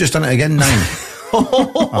me. They've just done it again, 9.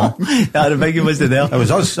 Yeah, the big one was there.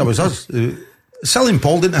 That was us. Selling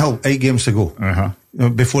Paul didn't help 8 games to go.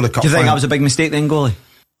 Before the cup. Do you think that was a big mistake then, goalie?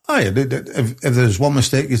 If there's one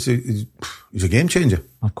mistake, he's a game changer.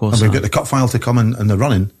 Of course. And we've got the cup final to come in the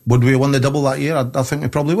running. Would we have won the double that year? I think we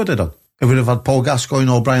probably would have done. If we'd have had Paul Gascoigne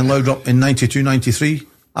or Brian Laudrup in 92, 93,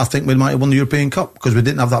 I think we might have won the European Cup because we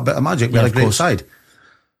didn't have that bit of magic. We had a great side.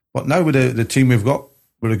 But now with the team we've got,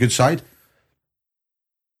 we're a good side.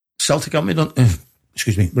 Celtic haven't been done...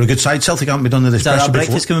 excuse me. We're a good side. Celtic haven't been done to this pressure before.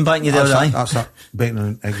 Breakfast coming back in you there, That's that bacon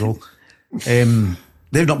and egg roll.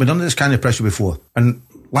 They've not been under this kind of pressure before. And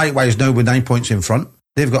likewise now with 9 points in front,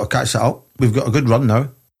 they've got to catch that up. We've got a good run now.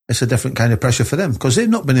 It's a different kind of pressure for them because they've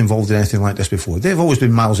not been involved in anything like this before. They've always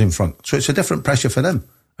been miles in front. So it's a different pressure for them.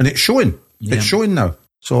 And it's showing. Yeah. It's showing now.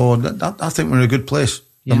 So I think we're in a good place.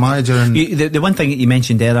 The manager and the one thing that you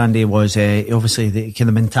mentioned there, Andy, was obviously the kind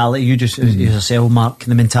of mentality. You just yourself, Mark,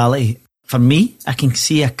 the mentality. For me, I can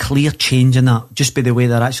see a clear change in that just by the way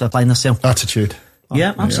they're actually applying themselves. Attitude.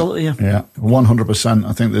 Yeah, absolutely. Yeah, 100%.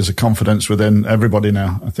 I think there's a confidence within everybody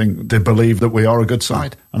now. I think they believe that we are a good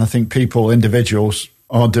side. And I think individuals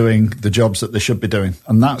are doing the jobs that they should be doing.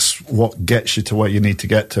 And that's what gets you to where you need to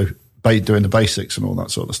get to, doing the basics and all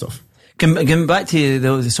that sort of stuff. Going back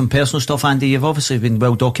to some personal stuff, Andy, you've obviously been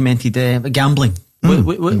well documented gambling.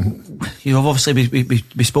 You have obviously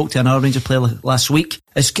we spoke to an Rangers player last week.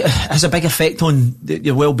 It has a big effect on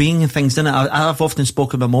your well-being and things, doesn't it? I've often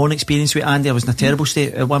spoken about my own experience with Andy. I was in a terrible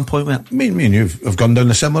state at one point. Me and you have gone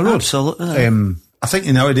down a similar road. Absolutely. I think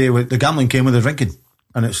nowadays the gambling came with the drinking,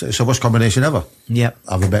 and it's the worst combination ever. Yeah,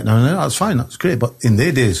 have a bet now and then. That's fine. That's great. But in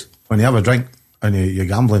their days, when you have a drink and you're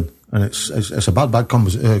gambling, and it's a bad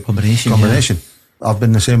combination. Yeah. I've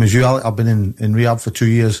been the same as you, Alec. I've been in rehab for 2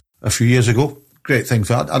 years. A few years ago. Great thing.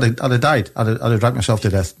 I'd have died. I'd have drank myself to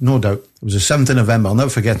death, no doubt. It was the 7th of November. I'll never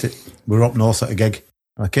forget it. We were up north at a gig,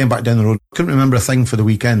 and I came back down the road. Couldn't remember a thing for the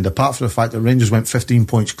weekend, apart from the fact that Rangers went 15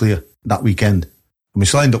 points clear that weekend, and we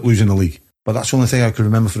still ended up losing the league. But that's the only thing I could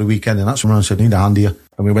remember for the weekend, and that's when I said, I need a hand here.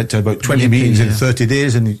 And we went to about 20 meetings in 30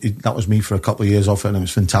 days, and that was me for a couple of years off it, and it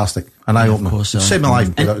was fantastic. An eye-opener. Saved my life,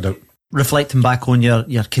 without a doubt. Reflecting back on your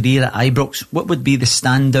career at Ibrox, what would be the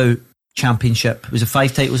standout championship? Was it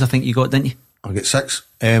 5 titles I think you got, didn't you? I get 6.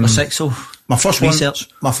 6, so my first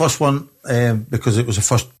one, because it was the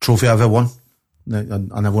first trophy I've ever won. I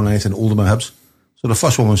never won anything older than Hibs. So the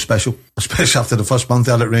first one was special, especially after the first month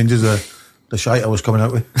I had at Rangers, the shite I was coming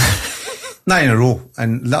out with. 9 in a row,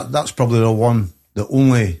 and that's probably the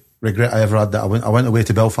only regret I ever had, that I went away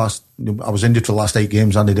to Belfast. I was injured for the last 8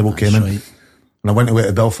 games, Andy Dibble came in. Right. And I went away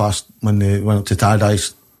to Belfast when they went up to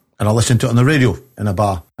Tardise, and I listened to it on the radio in a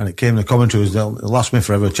bar, and it came, the commentary was, they'll last me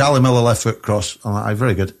forever. Charlie Miller left foot cross. I'm like,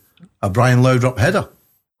 very good. A Brian Laudrup header.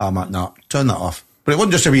 I'm like, nah, turn that off. But it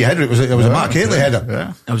wasn't just a wee header, it was a Mark Hateley header.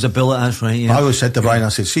 Yeah. It was a bullet, that's right, yeah. I always said to Brian, I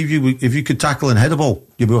said, see, if you could tackle and head a ball,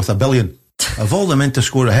 you'd be worth $1 billion. Of all the men to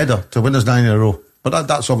score a header, to win us 9 in a row. But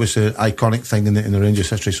that's obviously an iconic thing in the Rangers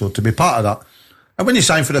history, so to be part of that. And when you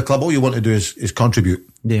sign for the club, all you want to do is contribute.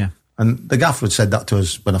 Yeah. And the gaffer had said that to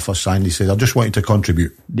us when I first signed. He said, I just want you to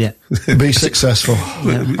contribute. Yeah. Be successful.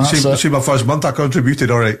 Yeah. See my first month, I contributed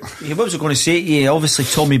all right. Yeah, what was I going to say to you? Obviously,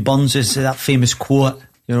 Tommy Burns is that famous quote,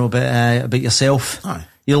 about yourself. Aye.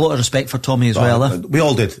 You had a lot of respect for Tommy as well. We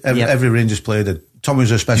all did. Every Rangers player did. Tommy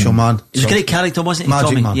was a special man. He was a great character, wasn't he, Magic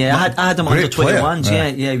Tommy? Man. Yeah, I had him under 21s.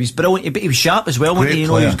 Yeah, he was brilliant. But he was sharp as well, wasn't he? He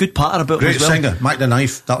was a good patter about him as well. Great singer, Mike the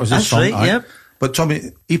Knife. That was his song. That's right, yeah. But Tommy,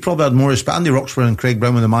 he probably had more respect. Andy Roxburgh and Craig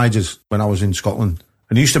Brown were the managers when I was in Scotland.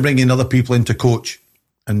 And he used to bring in other people in to coach.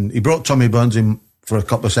 And he brought Tommy Burns in for a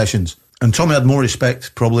couple of sessions. And Tommy had more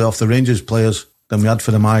respect probably off the Rangers players than we had for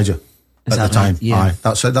the manager at the time. Right? Yeah. Aye,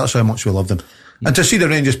 that's how much we loved him. Yeah. And to see the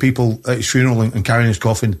Rangers people at his funeral and carrying his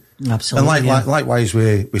coffin. Absolutely. And likewise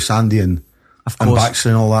with Sandy and Baxter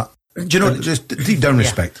and all that. Do you know, just deep down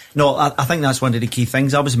respect. No, I think that's one of the key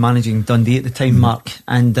things. I was managing Dundee at the time, Mark,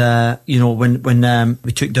 and when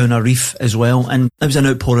we took down a Reef as well, and it was an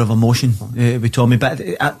outpour of emotion with Tommy. But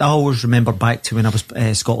I always remember back to when I was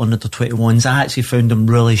Scotland under 21s. I actually found him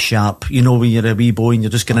really sharp. When you're a wee boy and you're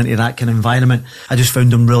just getting into that kind of environment, I just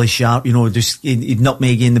found him really sharp. Just he'd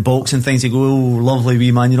nutmeg you in the box and things. He'd go, "Oh, lovely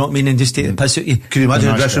wee man," you know what I mean, and just take the piss at you. Can you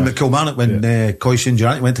imagine the dressing room at Kilmarnock when Coyce and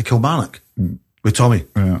Durrant went to Kilmarnock? With Tommy.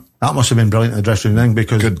 Yeah. That must have been brilliant in the dressing room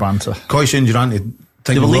because good banter. Coyce and Durrant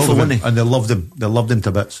they were lethal, weren't they? And they loved him. They loved him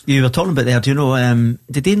to bits. You were talking about there,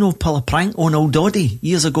 did they know pull a prank on old Doddy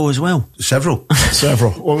years ago as well? Several.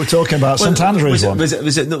 What we're talking about, St Andrews one. Was it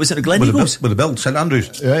the Glen Eagles? With the build, St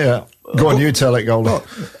Andrews. Yeah. Go on, you tell it, Goldie.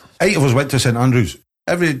 8 of us went to St Andrews.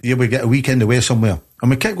 Every year we get a weekend away somewhere. And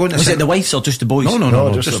we kept going to Was it the wives or just the boys?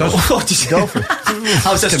 No, just us.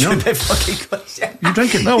 That was a stupid fucking question. You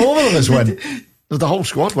drinking? No, all of us went. The whole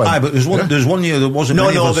squad went. Aye, but there's one year there wasn't.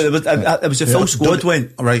 But it was the full squad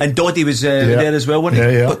went. Right. And Doddy was there as well,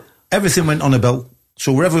 wasn't he? Yeah. But everything went on a bill.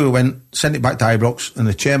 So wherever we went, send it back to Ibrox, and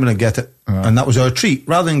the chairman would get it. And that was our treat.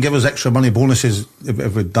 Rather than give us extra money bonuses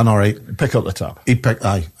if we'd done all right. Pick up the tab. He'd pick,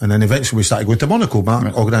 aye. And then eventually we started going to Monaco.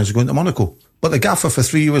 Mark organised going to Monaco. But the gaffer for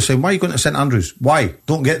 3 years was saying, why are you going to St Andrews? Why?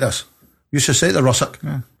 Don't get this. Used to say to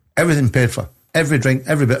Russack, everything paid for. Every drink,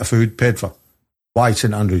 every bit of food paid for. Why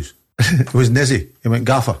St Andrews? It was Nizzy. He went,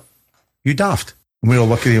 gaffer, you daft. And we were all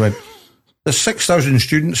looking, he went, there's 6,000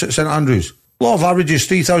 students at St Andrews. Law of averages,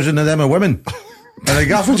 3,000 of them are women. And the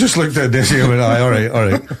gaffer just looked at Nizzy and went, aye, all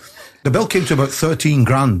right. The bill came to about 13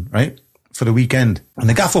 grand, right, for the weekend. And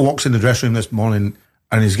the gaffer walks in the dressing room this morning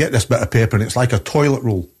and he's get this bit of paper, and it's like a toilet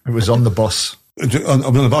roll. It was on the bus.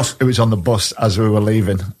 On the bus? It was on the bus as we were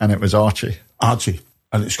leaving, and it was Archie.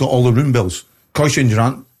 And it's got all the room bills. Coyce and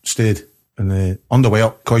Durant stayed, and on the way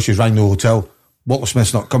up, Coyce rang the hotel. Walter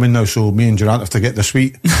Smith's not coming now, so me and Durant have to get the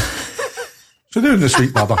suite. So they're in the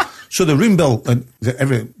suite, blah, blah. So the room bill, and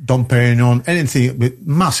every Dom Perignon, anything,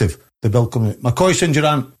 massive, the bill coming out. McCoy and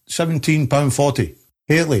Durant, £17.40.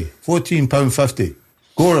 Haitley, £14.50.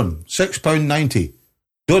 Gorham, £6.90.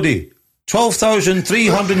 Duddy,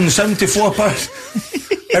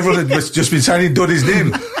 £12,374. Everyone had just been signing Duddy's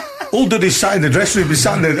name. Old Duddy sat in the dressing room, he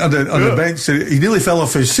sat on the bench, he nearly fell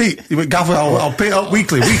off his seat. He went, Gaffer, I'll pay it up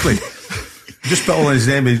weekly. Just put all his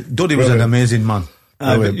name. Duddy was an amazing man.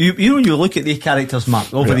 But you look at the characters,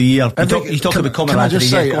 Mark, over the year. You talk about common. Can I just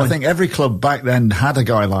say, I think every club back then had a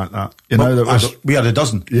guy like that. We had a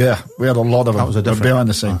dozen. Yeah, we had a lot of them. That was a different behind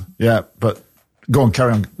the scene. Yeah, but go on,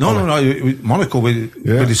 carry on. No. Monaco. We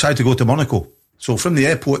decided to go to Monaco. So from the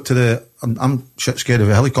airport to I'm shit scared of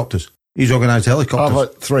helicopters. He's organised helicopters.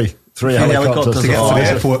 About three helicopters to get from the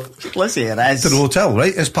airport. Listen, it is. To the hotel,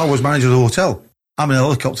 right? His pal was manager of the hotel. I'm in a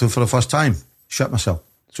helicopter for the first time. Shit myself.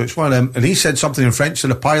 So it's one of them, and he said something in French to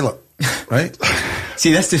the pilot, right?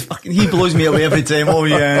 See, this is fucking. He blows me away every time. Oh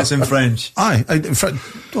yeah, it's in French. In French,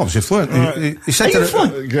 obviously fluent. He said to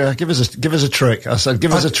fluent? Yeah, give us a trick. I said,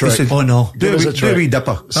 give us a trick. Said, oh no, do a wee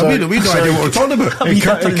dipper. So, we no idea what we're talking about. He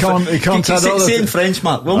can't say in French,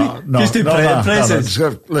 Mark. Will we? Just do presence.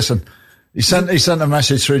 Listen, he sent a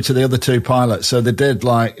message through to the other two pilots. So they did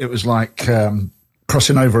it was like.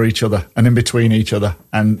 Crossing over each other and in between each other,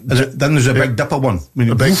 and then there's a big dipper one.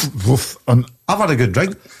 A big woof. And I've had a good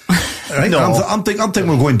drink. Right? No. I'm thinking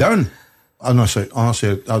we're going down. Honestly,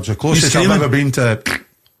 that was the closest I've ever been to.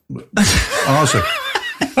 Honestly,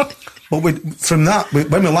 but from that,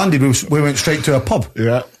 when we landed, we went straight to a pub.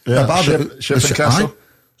 Yeah. Ship and Castle.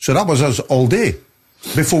 So that was us all day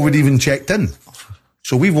before we'd even checked in.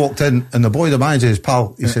 So we walked in, and the boy, the manager, his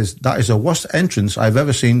pal, he says, that is the worst entrance I've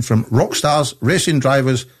ever seen from rock stars, racing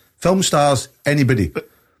drivers, film stars, anybody.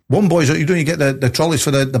 One boy's, you get the trolleys for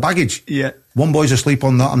the baggage. Yeah. One boy's asleep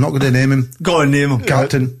on that. I'm not going to name him. Go on, name him.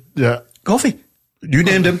 Captain. Yeah. Coffee. You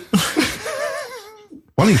named him.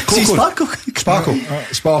 Sparkle.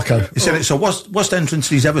 Sparko. He said it's the worst entrance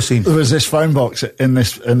he's ever seen. There was this phone box in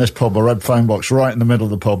this pub, a red phone box, right in the middle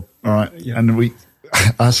of the pub. All right. Yeah. And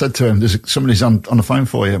I said to him, somebody's on the phone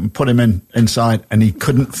for you, and put him inside, and he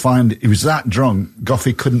couldn't find, he was that drunk,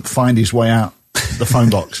 Goffey couldn't find his way out the phone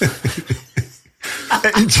box.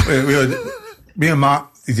 Me and Mark,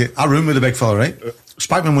 our room with the big fella, right?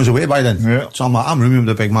 Spikeman was away by then. Yeah. So I'm rooming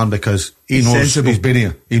with the big man because he knows he's been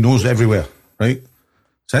here. He knows everywhere, right?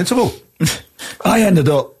 Sensible. I ended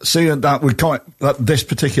up seeing that this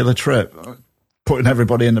particular trip, putting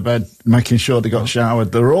everybody in the bed, making sure they got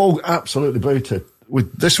showered. They were all absolutely booted.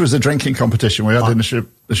 This was a drinking competition we had in the ship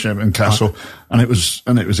in Castle, and it was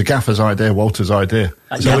a gaffer's idea, Walter's idea.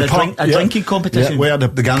 Drinking competition. Yeah, we had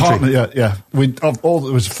the gantry. Yeah. There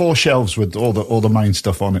was 4 shelves with all the main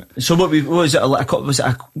stuff on it. So what was it?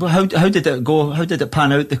 How did it go? How did it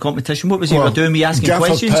pan out, the competition? What was you were doing? Me asking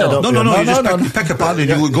questions? No. You pick a partner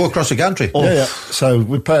and you go across the gantry. Oh. Yeah. So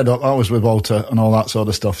we paired up. I was with Walter and all that sort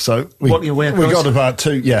of stuff. So we got about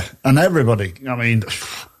 2. Yeah, and everybody. I mean.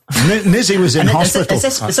 Nizzy was in hospital.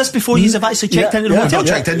 Is this before you have actually checked into the hotel?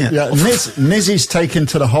 Checked in, yeah. Nizzy's taken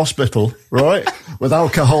to the hospital, right, with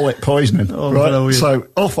alcoholic poisoning, right? Brilliant. So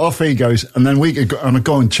off he goes, and then we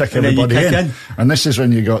go and check everybody in. And this is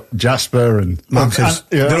when you got Jasper and Max.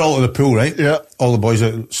 They're all at the pool, right? Yeah. All the boys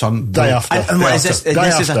at Sun. Day after. And what is this?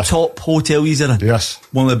 This is a top hotel you're in? Yes.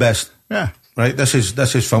 One of the best. Yeah. Right? This is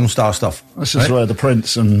film star stuff. This is where the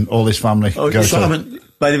Prince and all his family go to.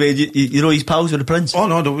 By the way, you know he's pals with the Prince? Oh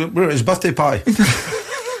no, we're at his birthday party.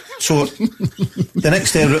 So the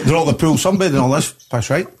next day they're all at the pool sunbathing and all this.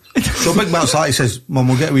 That's right. So Big Matt's like, he says, Mum,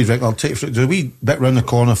 we'll get a wee drink, I'll take you. There's a wee bit round the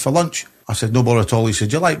corner for lunch. I said, no bother at all. He said,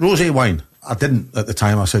 do you like rosé wine? I didn't at the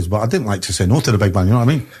time. I said, but I didn't like to say no to the big man, you know what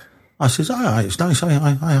I mean? I says, aye, it's nice,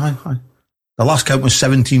 aye. The last count was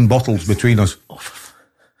 17 bottles between us.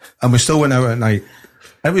 And we still went out at night.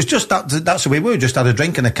 It was just that's the way we were, just had a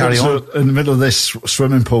drink and a carry on. In the middle of this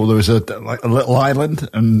swimming pool, there was a little island,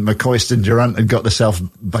 and McCoy and Durant had got themselves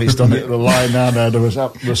based on it. The line down there, there was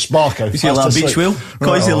Sparko. You see a little beach wheel?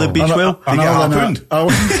 McCoy's a little beach wheel. I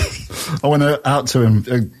went out to him,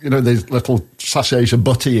 these little sachets of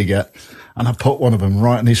butter you get, and I put one of them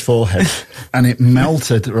right on his forehead, and it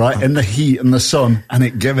melted right in the heat and the sun, and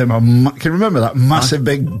it gave him can you remember that massive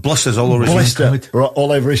big blisters all over his right,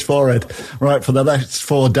 all over his forehead, right, for the next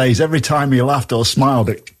 4 days. Every time he laughed or smiled,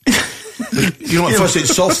 it You know, at first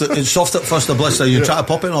it's soft at first, the blister, you try to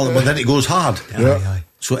pop it and all that, but then it goes hard. Yeah.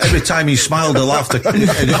 So every time he smiled or laughed,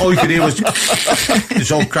 and all you could hear was,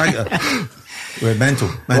 it's all cranker. We're mental.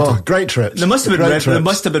 Oh, great trips. There must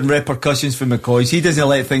have been repercussions for McCoy's. He doesn't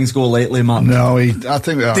let things go lightly, Mark. No, I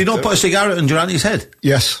think Did he not put a cigarette on Durante's head?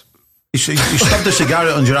 Yes. He stubbed a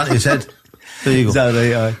cigarette on Durante's head. There you go. Is that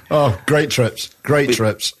right? Aye. Oh, great trips.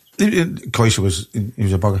 Trips. Coyce was a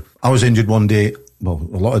bugger. I was injured one day, well,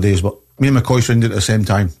 a lot of days, but me and McCoy were injured at the same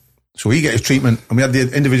time. So he got his treatment, and we had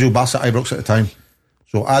the individual baths at Ibrox at the time.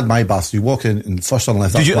 So I had my bath. You walk in, and first on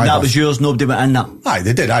left. That was yours. Nobody went in that. Aye,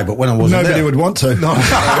 they did. Aye, but when I wasn't Nobody there, would want to. No.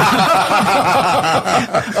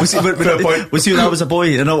 See, when I was a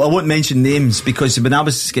boy, and I won't mention names because when I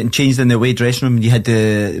was getting changed in the away dressing room, you had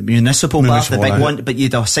the municipal bath, the big one, but you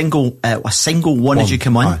had a single one as you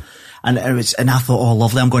come on. Aye. And I thought, oh,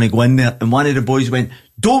 lovely, I'm going to go in there. And one of the boys went,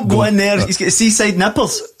 don't go in there, he's got seaside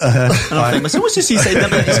nipples. And I'm thinking, what's the seaside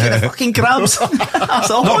nipples? He's got fucking crabs.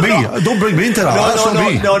 Not me. Don't bring me into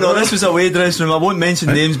that. No, this was a away dressing room. I won't mention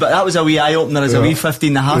names, but that was a wee eye-opener as a wee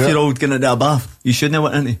 15-and-a-half-year-old getting into a bath. You shouldn't have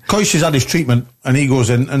went into. Coyce has had his treatment, and he goes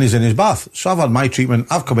in, and he's in his bath. So I've had my treatment,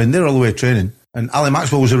 I've come in there all the way training, and Ali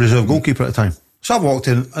Maxwell was a reserve goalkeeper at the time. So I've walked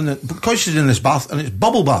in, and Coyce is in this bath, and it's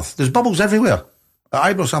bubble bath. There's bubbles everywhere.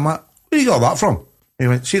 At Ibrox, I'm like, where you got that from? He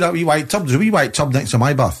went, see that wee white tub? There's a wee white tub next to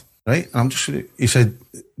my bath, right? And he said,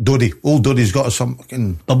 old Doddy's got us some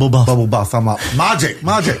fucking bubble bath. I'm like, magic.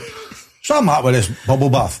 So I'm out with this bubble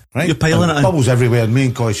bath, right? You're piling it in. Bubbles everywhere, and me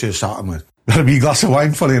and Coyce just sat with a wee glass of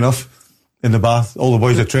wine, funny enough, in the bath. All the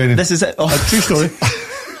boys are training. This is it. Oh. A true story.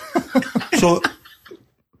 So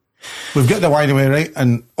we've got the wine away, right?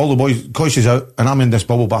 And all the boys, Coyce is out, and I'm in this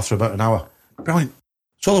bubble bath for about an hour. Brilliant.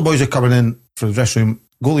 So all the boys are coming in for the dressing room.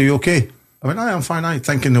 Goalie, you okay? I went, aye, I'm fine,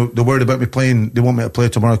 thinking the word about me playing, they want me to play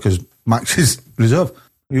tomorrow because Max is reserve.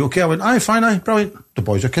 Are you okay? I went, aye, fine, brilliant. The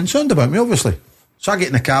boys are concerned about me, obviously. So I get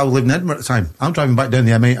in the car, living in Edinburgh at the time. I'm driving back down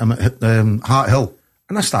the M8, I'm at Hart Hill,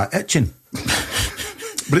 and I start itching.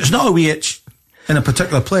 But it's not a wee itch in a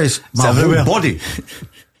particular place, my whole body.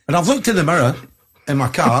 And I've looked in the mirror in my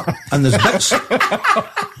car, and there's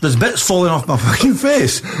bits falling off my fucking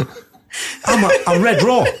face. I'm red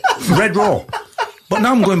raw. But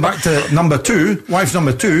now I'm going back to wife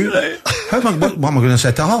number two. What am I going to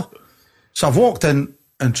say to her? So I've walked in,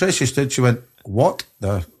 and Tracy stood, she went, what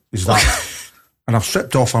the is that? And I've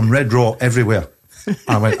stripped off, I'm red raw everywhere. And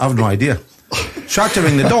I went, I've no idea. So I had to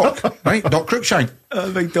ring the doc, right? Doc Cruikshank.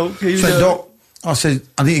 Big doc. Said, Doc, I said,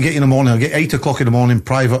 I need to get you in the morning. I'll get 8 o'clock in the morning,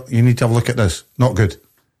 private. You need to have a look at this. Not good.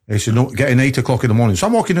 He said, no, get in 8 o'clock in the morning. So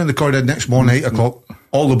I'm walking down the corridor next morning, 8 o'clock.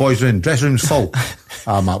 All the boys are in. Dressing room's full.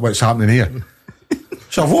 I'm like, what's happening here?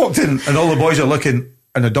 So I've walked in, and all the boys are looking,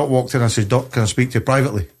 and the doc walked in. I said, Doc, can I speak to you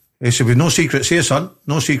privately? He said, we've no secrets here, son.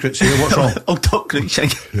 No secrets here. What's wrong? Oh, Doc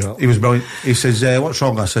Cruikshank. Yeah. He was brilliant. He says, what's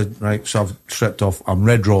wrong? I said, right, so I've stripped off. I'm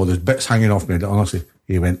red raw. There's bits hanging off me, honestly.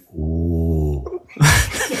 He went, oh.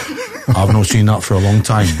 I've not seen that for a long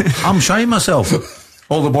time. I'm shying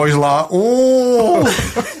myself. All the boys are like, oh.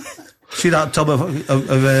 See that tub of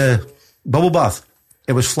bubble bath?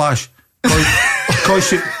 It was Flash.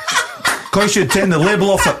 Coyce had taken the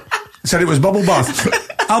label off it. Said it was bubble bath.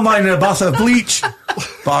 I'm lying in a bath of bleach.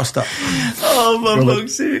 Bastard. Oh, my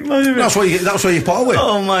fuck's sake, man. That's why you put away.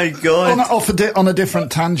 Oh, my God. On a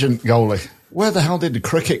different tangent, goalie, where the hell did the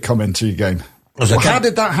cricket come into your game? How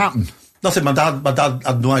did that happen? Nothing. My dad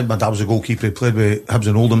had no idea. My dad was a goalkeeper. He played with Hibs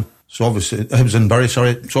and Oldham. So obviously, Hibs and Bury,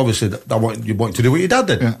 sorry. So obviously, you wanted to do what your dad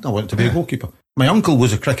did. Yeah. I wanted to be a goalkeeper. My uncle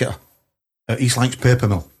was a cricketer at East Lancs Paper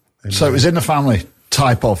Mill. So it was in the family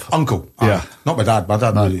type of? Uncle. Yeah. Not my dad. My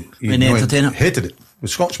dad entertainer. Hated it.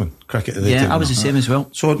 Was Scotsman cricket. Yeah, I was the same as well.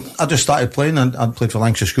 So I just started playing, and I played for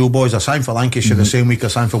Lancashire Schoolboys. I signed for Lancashire the same week I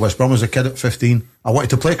signed for West Brom as a kid at 15. I wanted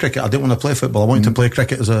to play cricket. I didn't want to play football. I wanted to play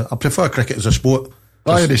cricket I prefer cricket as a sport.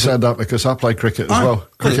 I only said that because I played cricket as well.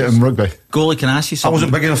 Cricket and rugby. Goalie, can I ask you something? I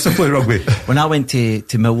wasn't big enough to play rugby. When I went to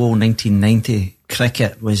Millwall in 1990,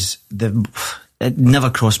 cricket was it never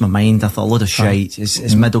crossed my mind. I thought, a load of shite.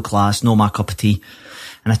 It's middle class, no my cup of tea.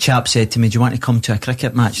 And a chap said to me, do you want to come to a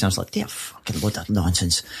cricket match? And I was like, yeah, fucking load of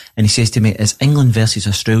nonsense. And he says to me, it's England versus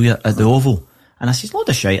Australia at the Oval. And I says, load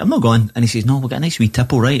of shite, I'm not going. And he says, no, we'll get a nice wee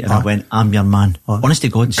tipple, right? And I went, I'm your man. Honest to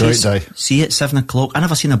God. Great day. See at 7 o'clock. I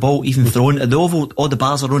never seen a ball even thrown. At the Oval, all the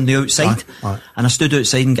bars are on the outside. And I stood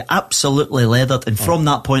outside and got absolutely leathered. And from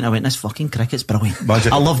that point, I went, this fucking cricket's brilliant.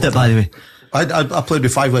 Magic. I loved it, by the way. I played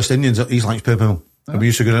with 5 West Indians at East Lancs Paper Mill. And we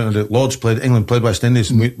used to go down to the Lords, England played West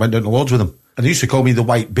Indies, and we went down to Lords with them. And they used to call me the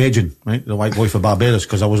White Bajan, right? The white boy for Barbados,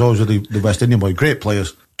 because I was always the West Indian boy. Great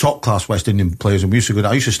players. top class West Indian players, and we used to go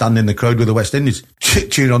there. I used to stand in the crowd with the West Indies,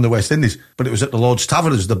 cheering on the West Indies. But it was at the Lord's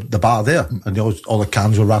Taverns, the bar there, and all the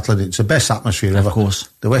cans were rattling. It's the best atmosphere ever. Of course.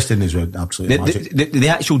 The West Indies were absolutely magic. The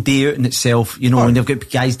actual day out in itself, you know, when they've got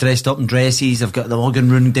guys dressed up in dresses, they've got the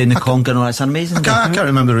organ run down the conga and all, it's amazing. I can't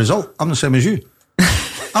remember the result. I'm the same as you.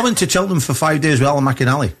 I went to Cheltenham for 5 days with Alan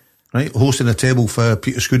McInally, right, hosting a table for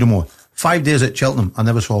Peter Scudamore. 5 days at Cheltenham, I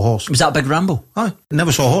never saw a horse. Was that a big ramble? I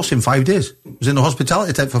never saw a horse in 5 days. I was in the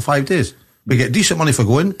hospitality tent for 5 days. We get decent money for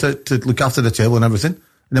going to look after the table and everything.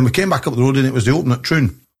 And then we came back up the road and it was the Open at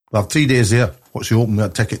Troon. We had 3 days there. What's the Open? We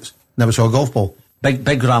had tickets. Never saw a golf ball.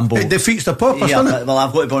 Big ramble. It defeats the purpose, doesn't it? Well,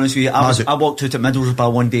 I've got to be honest with you. I walked out at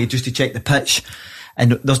Middlesbrough one day just to check the pitch,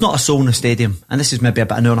 and there's not a soul in the stadium. And this is maybe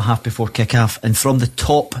about an hour and a half before kick-off. And from the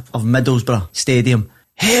top of Middlesbrough Stadium,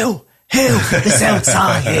 hail, the Celts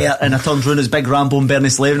are here. And I turned round as Big Rambo and Bernie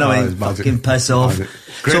Slave, and I went, fucking piss off.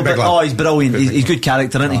 Great big lad. He's brilliant. He's good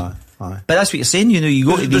character, isn't he? But that's what you're saying, you know, you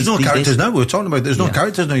go to There's these no characters days. now. We were talking about there's no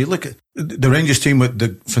characters now. You look at the Rangers team with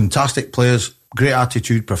the fantastic players, great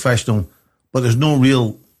attitude, professional, but there's no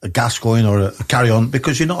real gas going or a carry on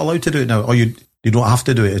because you're not allowed to do it now, or you don't have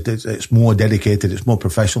to do it. It's more dedicated, it's more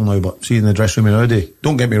professional now. But see, in the dressing room nowadays,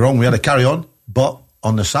 don't get me wrong, we had a carry on, but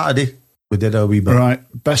on the Saturday we did a wee bit. Right,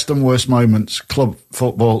 best and worst moments, club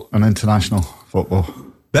football and international football.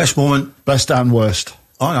 Best moment, best and worst.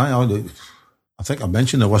 I think I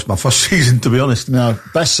mentioned it was my first season, to be honest. No,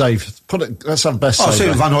 best save. Let's have best save. I'll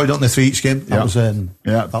say Van Hooydonk in the 3 each game. That was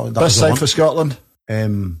that best save for Scotland.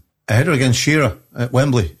 A header against Shearer at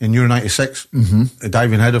Wembley in Euro 96. A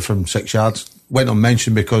diving header from 6 yards. Went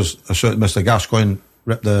unmentioned because a certain Mr. Gascoigne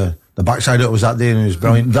ripped the backside out. It was that day and it was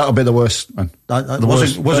brilliant. That'll be the worst, man. That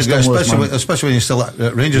wasn't good, especially when you're still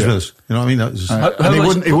at Rangers with us. You know what I mean? That was,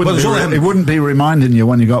 and he wouldn't be reminding you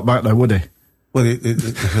when you got back there, would he? Well,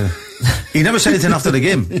 he never said anything after the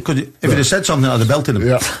game. Because if he'd have said something, I'd have belted him.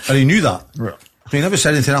 And he knew that. So he never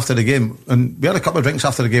said anything after the game. And we had a couple of drinks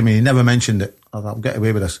after the game and he never mentioned it. I thought, I'll get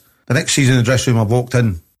away with this. The next season in the dressing room, I walked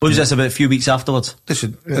in. What was this, about a few weeks afterwards? This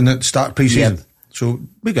is in the start pre-season. Yeah. So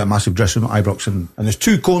we got a massive dressing room at Ibrox and there's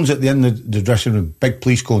 2 cones at the end of the dressing room. Big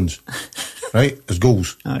police cones. Right? As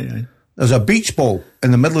goals. Aye. There's a beach ball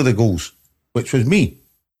in the middle of the goals, which was me.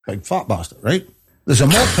 Big fat bastard, right? There's a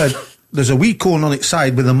moped. There's a wee cone on its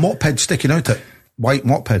side with a moped sticking out it. White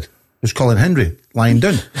moped. There's Colin Hendry lying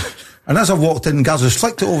down. And as I walked in, Gaz has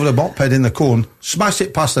flicked it over the moped in the cone, smashed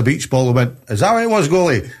it past the beach ball and went, "Is that how it was,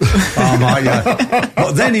 goalie?" Oh, my, yeah.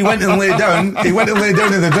 But then he went and lay down. He went and lay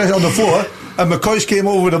down in the dress on the floor, and McCoy's came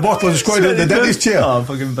over with a bottle and squatted out the dentist chair. Oh,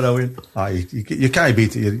 fucking brilliant. You can't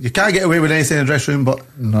beat it. You can't get away with anything in the dressing room, but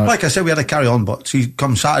like I said, we had to carry on. But see,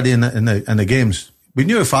 come Saturday in the games, we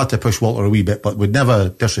knew if I had to push Walter a wee bit, but we'd never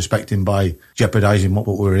disrespect him by jeopardising what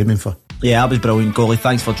we were aiming for. Yeah, that was brilliant, goalie.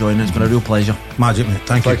 Thanks for joining. It's been a real pleasure. Magic, mate.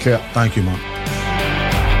 Thank you. Thank you, man.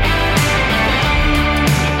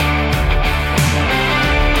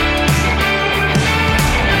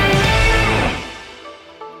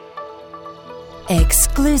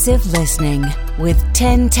 Exclusive listening with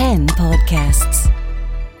 1010 Podcasts.